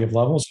variety of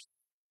levels.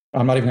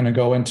 I'm not even going to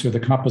go into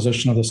the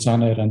composition of the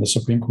Senate and the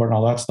Supreme Court and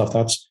all that stuff.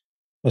 That's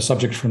a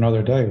subject for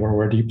another day where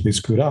we're deeply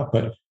screwed up.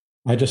 But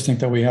I just think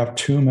that we have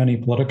too many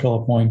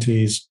political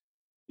appointees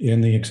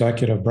in the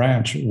executive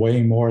branch,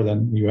 way more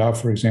than you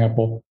have, for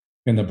example,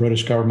 in the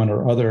British government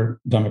or other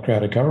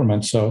democratic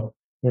governments. So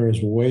there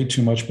is way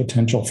too much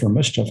potential for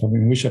mischief. I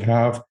mean, we should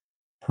have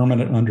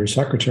permanent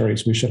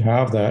undersecretaries. We should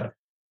have that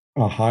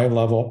a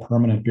high-level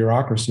permanent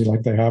bureaucracy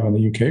like they have in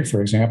the UK,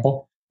 for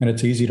example. And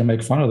it's easy to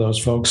make fun of those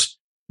folks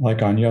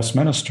like on Yes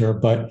Minister,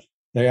 but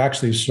they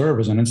actually serve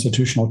as an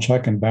institutional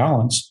check and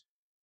balance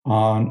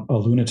on a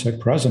lunatic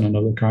president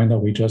of the kind that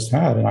we just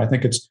had. And I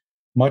think it's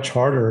much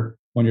harder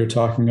when you're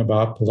talking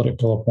about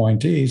political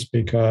appointees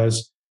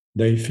because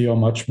they feel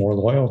much more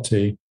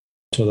loyalty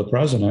to the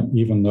president,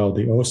 even though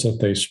the oaths that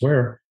they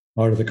swear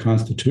are to the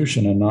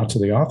Constitution and not to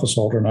the office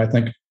holder. And I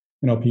think,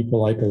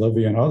 people like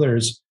Olivia and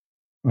others,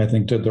 I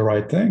think, did the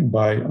right thing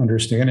by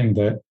understanding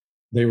that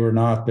they were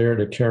not there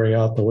to carry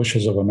out the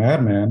wishes of a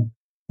madman,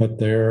 but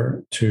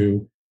there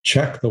to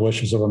check the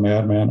wishes of a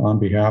madman on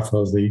behalf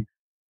of the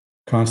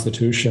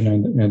Constitution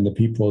and the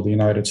people of the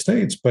United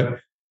States. But,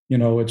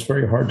 it's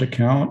very hard to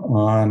count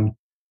on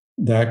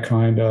that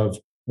kind of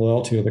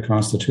loyalty to the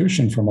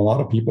Constitution from a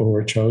lot of people who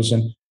are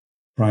chosen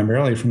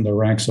primarily from the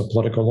ranks of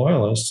political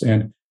loyalists.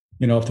 And,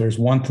 if there's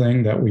one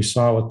thing that we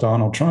saw with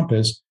Donald Trump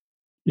is,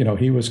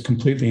 he was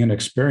completely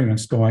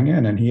inexperienced going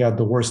in, and he had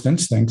the worst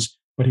instincts,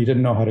 but he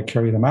didn't know how to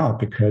carry them out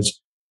because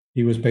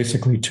he was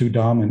basically too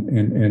dumb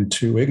and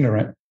too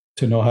ignorant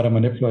to know how to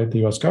manipulate the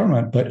U.S.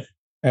 government. But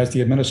as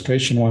the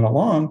administration went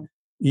along,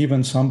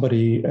 even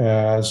somebody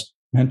as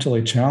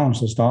mentally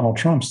challenged as Donald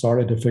Trump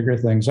started to figure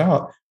things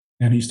out,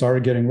 and he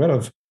started getting rid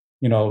of,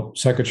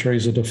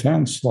 secretaries of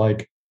defense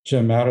like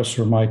Jim Mattis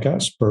or Mike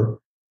Esper,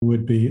 who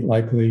would be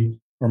likely,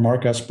 or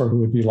Mark Esper, who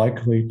would be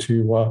likely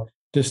to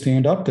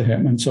stand up to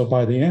him. And so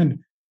by the end,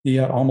 he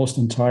had almost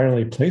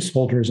entirely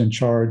placeholders in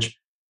charge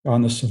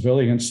on the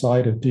civilian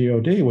side of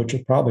DOD, which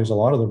probably is a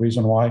lot of the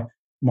reason why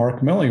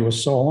Mark Milley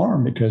was so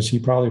alarmed, because he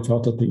probably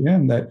felt at the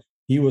end that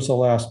he was the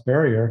last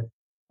barrier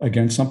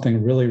against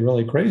something really,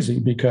 really crazy,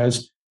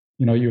 because,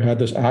 you had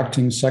this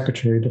acting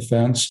Secretary of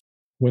Defense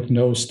with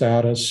no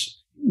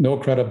status, no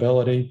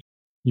credibility.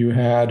 You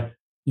had,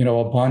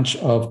 a bunch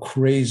of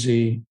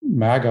crazy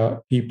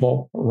MAGA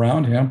people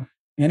around him.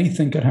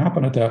 Anything could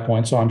happen at that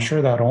point. So I'm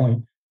sure that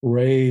only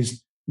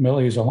raised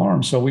Milley's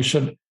alarm. So we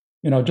should,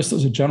 just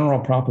as a general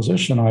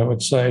proposition, I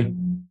would say,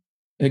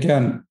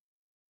 again,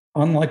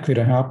 unlikely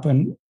to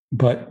happen,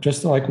 but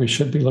just like we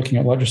should be looking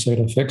at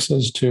legislative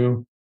fixes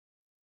to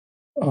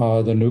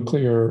the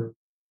nuclear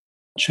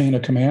chain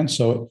of command.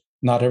 So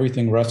not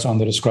everything rests on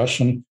the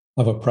discretion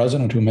of a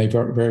president who may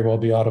very well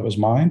be out of his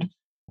mind.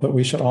 But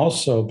we should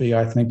also be,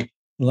 I think,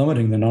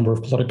 limiting the number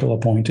of political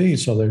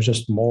appointees. So there's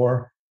just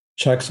more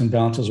checks and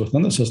balances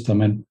within the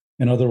system. And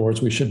in other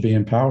words, we should be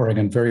empowering,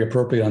 and very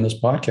appropriate on this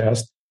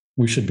podcast,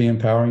 we should be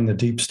empowering the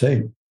deep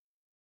state.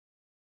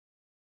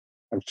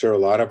 I'm sure a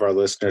lot of our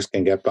listeners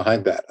can get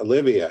behind that.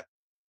 Olivia.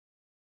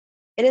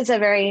 It is a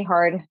very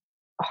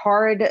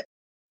hard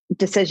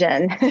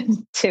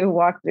decision to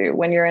walk through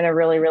when you're in a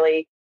really,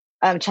 really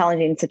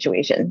challenging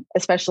situation,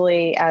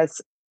 especially as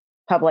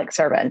public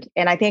servant.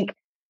 And I think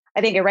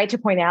you're right to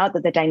point out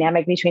that the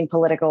dynamic between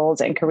politicals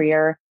and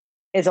career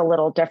is a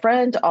little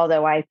different.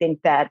 Although I think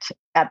that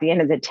at the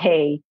end of the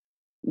day,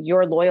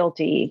 your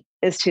loyalty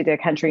is to the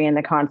country and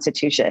the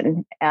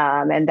Constitution.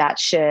 And that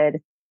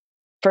should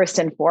first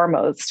and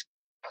foremost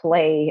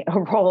play a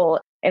role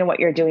in what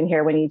you're doing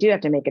here when you do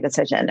have to make a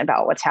decision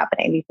about what's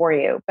happening before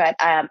you. But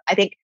I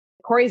think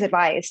Corey's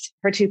advice,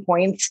 her 2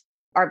 points,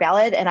 are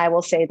valid. And I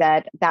will say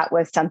that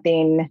was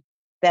something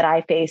that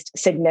I faced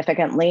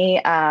significantly.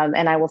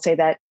 And I will say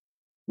that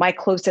my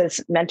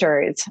closest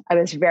mentors, I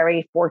was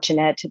very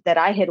fortunate that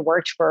I had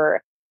worked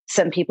for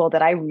some people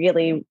that I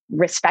really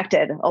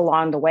respected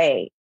along the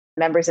way,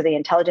 members of the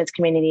intelligence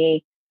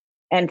community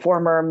and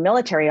former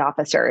military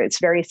officers,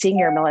 very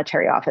senior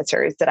military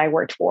officers that I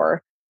worked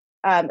for,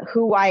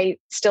 who I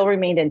still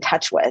remained in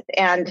touch with.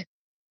 And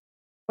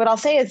what I'll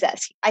say is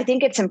this: I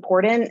think it's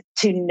important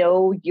to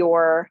know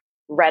your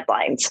red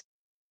lines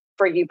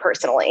for you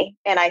personally.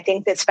 And I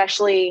think that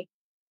especially,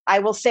 I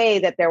will say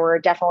that there were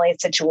definitely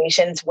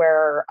situations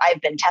where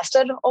I've been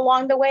tested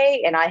along the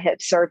way, and I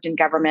have served in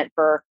government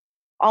for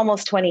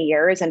almost 20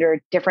 years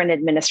under different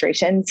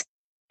administrations,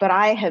 but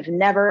I have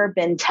never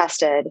been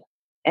tested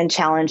and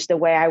challenged the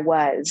way I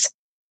was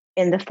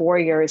in the 4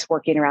 years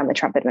working around the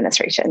Trump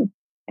administration.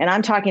 And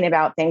I'm talking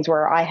about things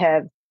where I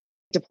have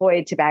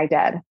deployed to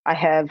Baghdad. I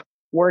have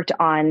worked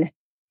on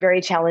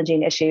very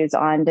challenging issues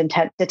on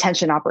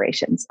detention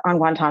operations on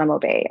Guantanamo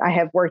Bay. I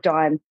have worked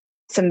on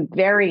some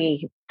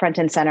very front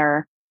and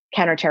center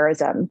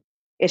counterterrorism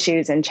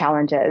issues and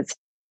challenges,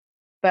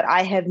 but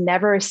I have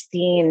never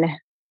seen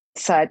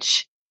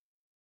such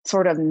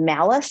sort of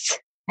malice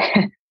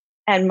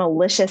and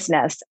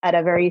maliciousness at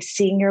a very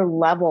senior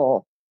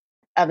level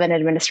of an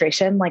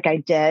administration like I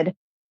did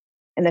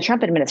in the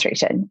Trump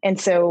administration. And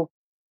so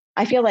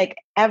I feel like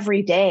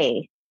every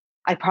day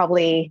I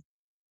probably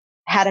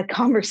had a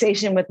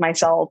conversation with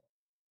myself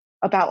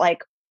about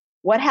like,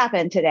 what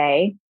happened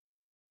today?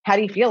 How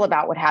do you feel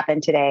about what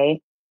happened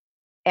today?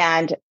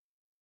 And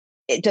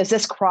does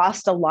this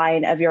cross the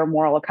line of your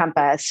moral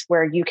compass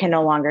where you can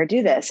no longer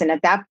do this? And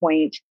at that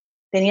point,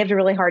 then you have a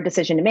really hard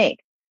decision to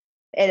make.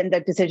 And the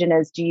decision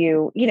is,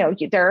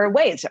 there are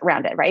ways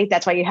around it, right?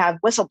 That's why you have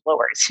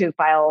whistleblowers who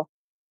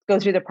go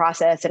through the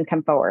process and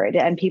come forward.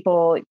 And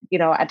people,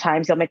 at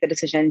times they'll make the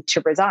decision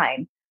to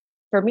resign.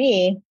 For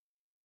me,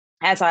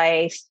 as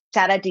I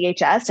sat at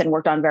DHS and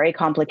worked on very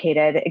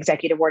complicated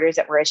executive orders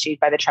that were issued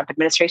by the Trump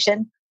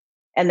administration,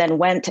 and then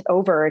went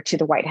over to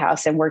the White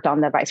House and worked on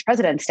the vice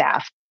president's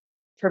staff,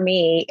 for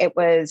me, it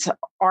was,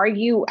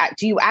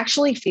 do you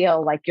actually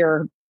feel like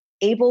you're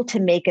able to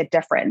make a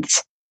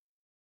difference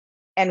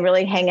and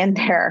really hang in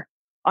there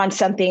on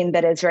something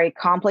that is very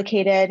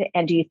complicated?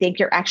 And do you think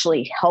you're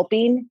actually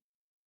helping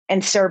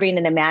and serving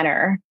in a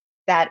manner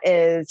that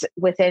is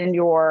within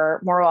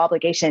your moral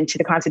obligation to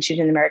the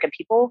Constitution of the American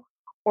people?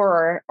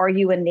 Or are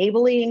you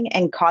enabling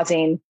and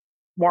causing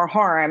more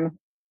harm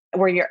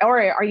or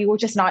are you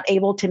just not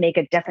able to make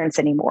a difference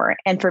anymore?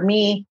 And for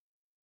me,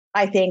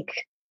 I think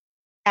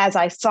as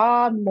I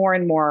saw more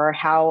and more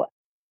how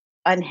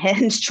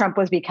unhinged Trump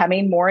was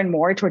becoming more and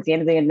more towards the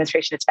end of the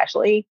administration,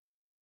 especially,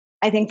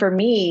 I think for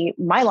me,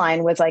 my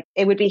line was like,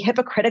 it would be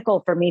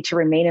hypocritical for me to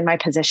remain in a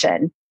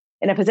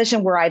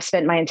position where I've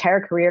spent my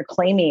entire career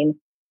claiming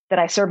that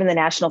I serve in the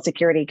national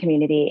security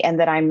community and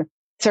that I'm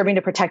serving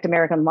to protect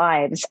American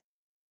lives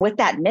with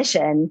that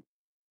mission,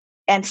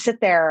 and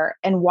sit there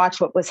and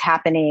watch what was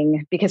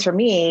happening. Because for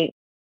me,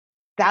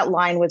 that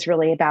line was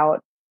really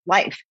about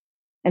life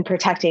and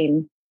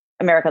protecting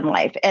American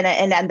life.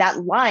 And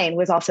that line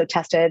was also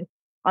tested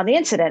on the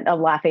incident of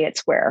Lafayette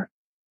Square,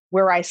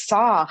 where I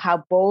saw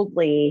how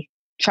boldly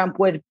Trump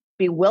would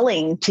be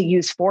willing to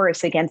use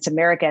force against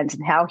Americans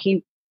and how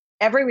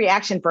every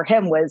reaction for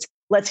him was,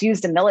 let's use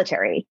the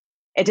military.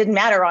 It didn't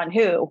matter on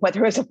who,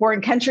 whether it was a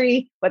foreign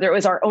country, whether it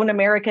was our own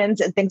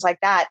Americans and things like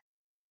that.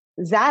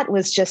 That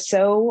was just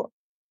so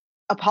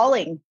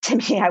appalling to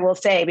me, I will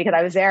say, because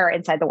I was there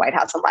inside the White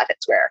House on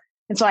Lafayette Square.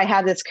 And so I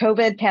have this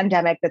COVID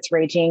pandemic that's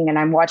raging, and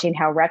I'm watching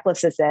how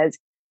reckless this is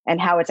and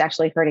how it's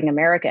actually hurting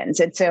Americans.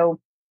 And so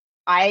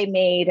I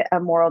made a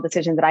moral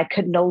decision that I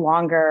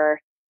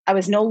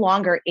was no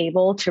longer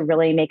able to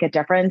really make a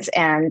difference.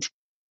 And,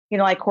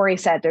 like Corey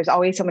said, there's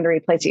always someone to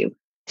replace you.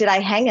 Did I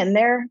hang in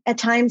there at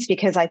times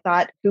because I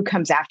thought, who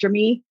comes after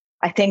me?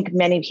 I think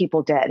many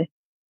people did.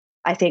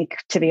 I think,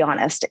 to be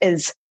honest,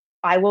 is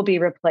I will be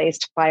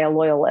replaced by a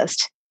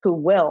loyalist who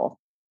will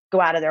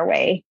go out of their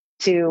way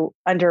to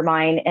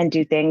undermine and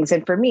do things.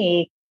 And for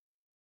me,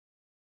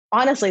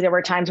 honestly, there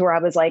were times where I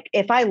was like,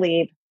 if I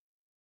leave,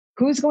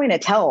 who's going to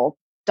tell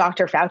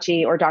Dr.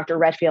 Fauci or Dr.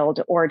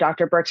 Redfield or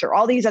Dr. Birx or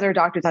all these other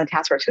doctors on the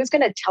task force? Who's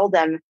going to tell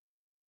them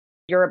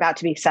you're about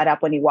to be set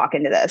up when you walk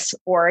into this?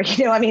 Or,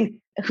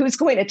 who's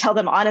going to tell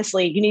them,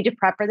 honestly, you need to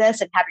prep for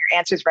this and have your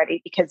answers ready,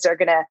 because they're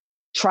going to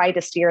try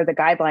to steer the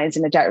guidelines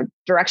in a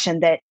direction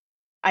that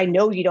I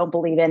know you don't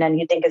believe in and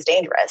you think is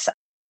dangerous.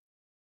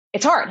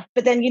 It's hard.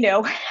 But then,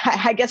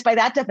 I guess by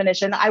that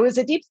definition, I was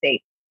a deep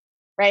state,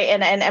 right?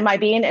 And am I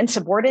being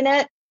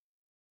insubordinate?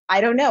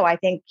 I don't know. I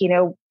think,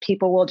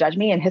 people will judge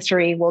me and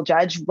history will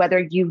judge whether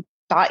you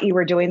thought you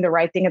were doing the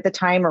right thing at the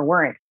time or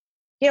weren't.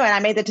 And I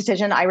made the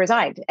decision, I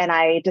resigned, and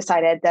I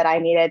decided that I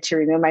needed to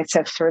remove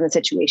myself from the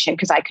situation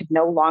because I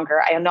no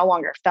longer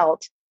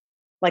felt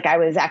like I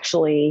was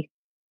actually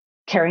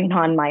carrying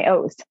on my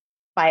oath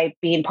by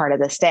being part of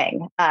this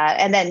thing.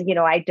 And then,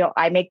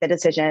 I make the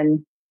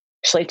decision,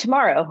 actually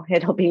tomorrow,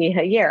 it'll be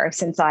a year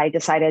since I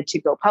decided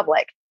to go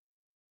public.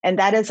 And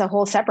that is a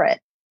whole separate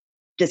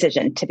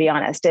decision, to be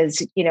honest,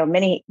 is,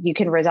 you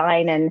can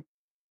resign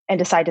and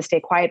decide to stay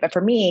quiet. But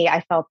for me,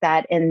 I felt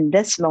that in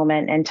this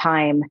moment in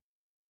time,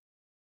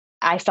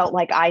 I felt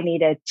like I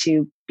needed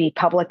to be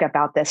public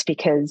about this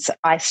because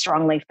I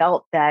strongly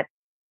felt that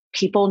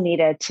people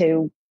needed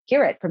to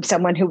hear it from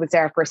someone who was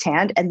there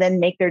firsthand and then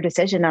make their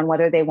decision on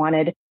whether they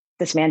wanted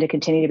this man to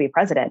continue to be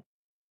president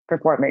for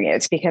 4 more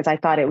years, because I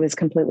thought it was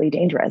completely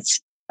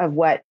dangerous of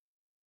what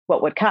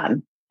would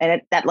come.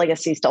 And that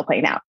legacy is still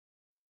playing out.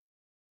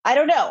 I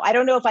don't know. I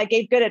don't know if I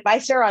gave good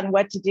advice there on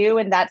what to do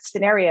in that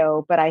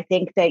scenario, but I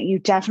think that you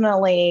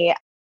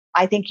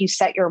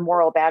set your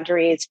moral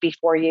boundaries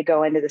before you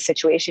go into the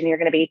situation. You're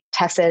going to be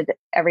tested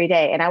every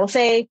day. And I will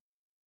say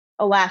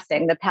a last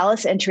thing, the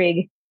palace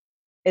intrigue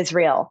is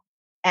real.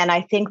 And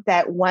I think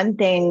that one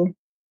thing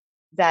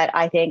that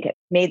I think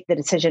made the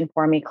decision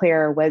for me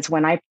clear was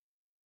when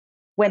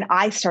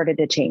I started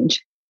to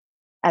change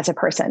as a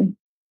person,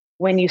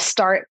 when you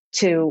start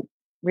to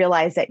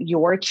realize that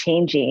you're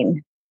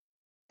changing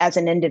as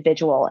an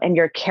individual and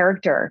your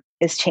character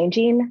is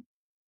changing.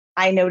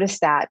 I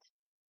noticed that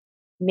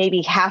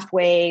maybe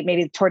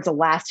towards the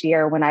last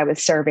year when I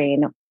was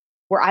serving,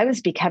 where I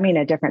was becoming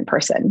a different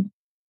person.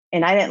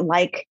 And I didn't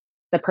like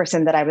the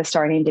person that I was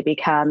starting to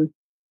become.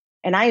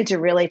 And I had to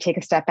really take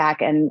a step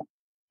back and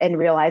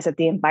realize that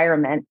the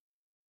environment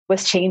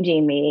was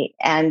changing me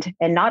and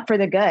not for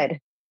the good.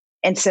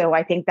 And so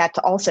I think that's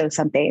also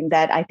something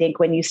that I think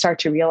when you start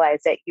to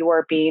realize that you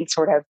are being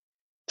sort of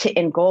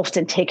engulfed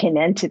and taken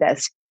into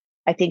this,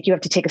 I think you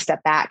have to take a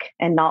step back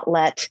and not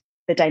let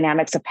the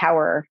dynamics of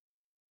power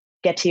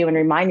get to you and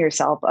remind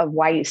yourself of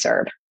why you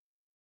serve.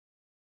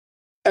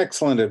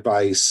 Excellent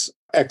advice,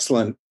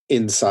 excellent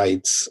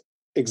insights,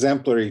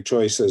 exemplary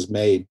choices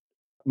made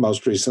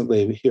most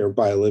recently here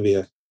by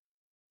Olivia.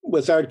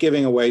 Without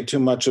giving away too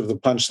much of the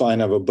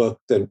punchline of a book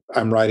that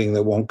I'm writing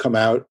that won't come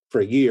out for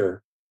a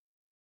year,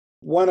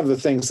 one of the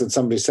things that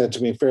somebody said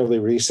to me fairly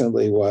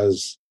recently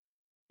was,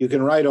 you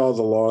can write all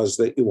the laws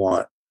that you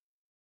want,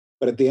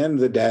 but at the end of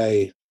the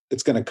day,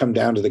 it's going to come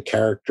down to the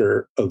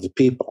character of the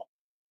people.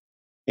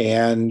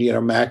 And,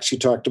 Max, you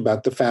talked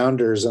about the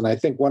founders. And I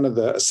think one of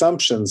the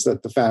assumptions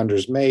that the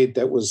founders made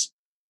that was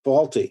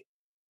faulty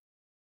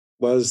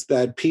was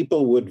that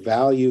people would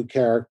value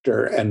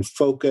character and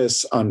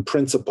focus on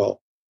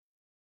principle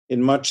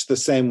in much the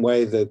same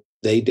way that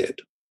they did.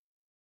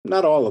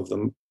 Not all of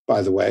them,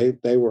 by the way,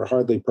 they were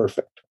hardly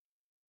perfect,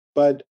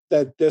 but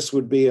that this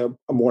would be a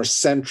more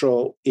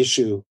central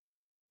issue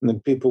and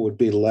that people would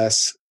be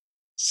less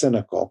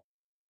cynical.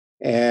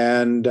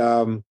 And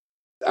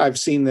I've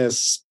seen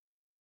this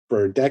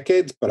for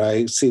decades, but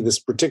I see this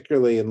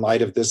particularly in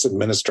light of this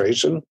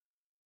administration,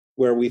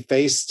 where we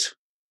faced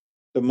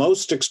the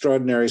most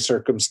extraordinary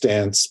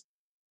circumstance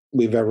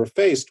we've ever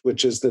faced,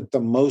 which is that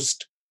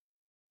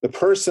the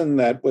person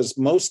that was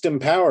most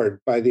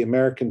empowered by the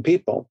American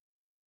people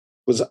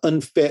was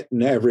unfit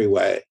in every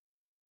way,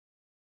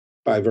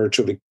 by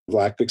virtue of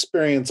lack of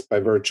experience, by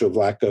virtue of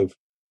lack of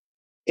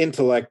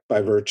intellect,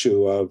 by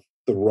virtue of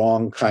the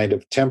wrong kind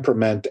of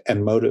temperament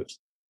and motives.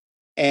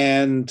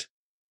 And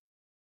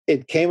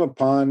it came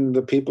upon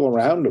the people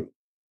around him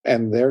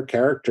and their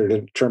character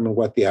to determine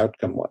what the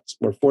outcome was.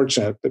 We're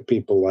fortunate that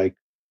people like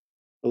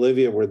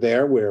Olivia were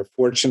there. We're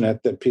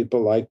fortunate that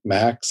people like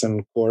Max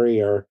and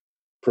Corey are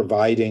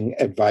providing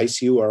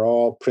advice. You are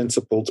all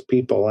principled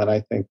people, and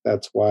I think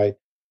that's why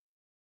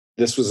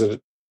this was a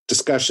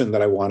discussion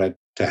that I wanted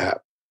to have.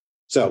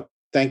 So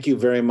thank you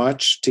very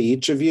much to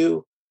each of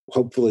you.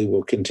 Hopefully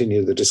we'll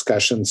continue the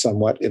discussion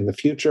somewhat in the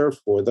future.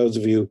 For those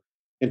of you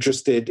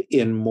interested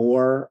in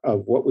more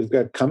of what we've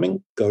got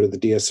coming, go to the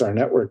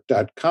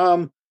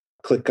dsrnetwork.com,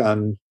 click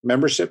on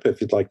membership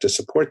if you'd like to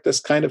support this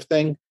kind of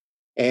thing.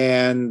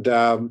 And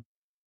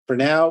for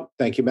now,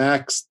 thank you,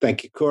 Max.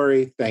 Thank you,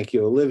 Corey. Thank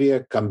you,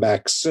 Olivia. Come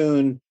back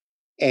soon.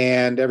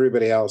 And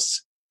everybody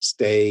else,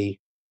 stay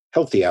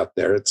healthy out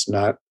there. It's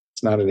not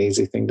an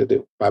easy thing to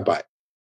do. Bye-bye.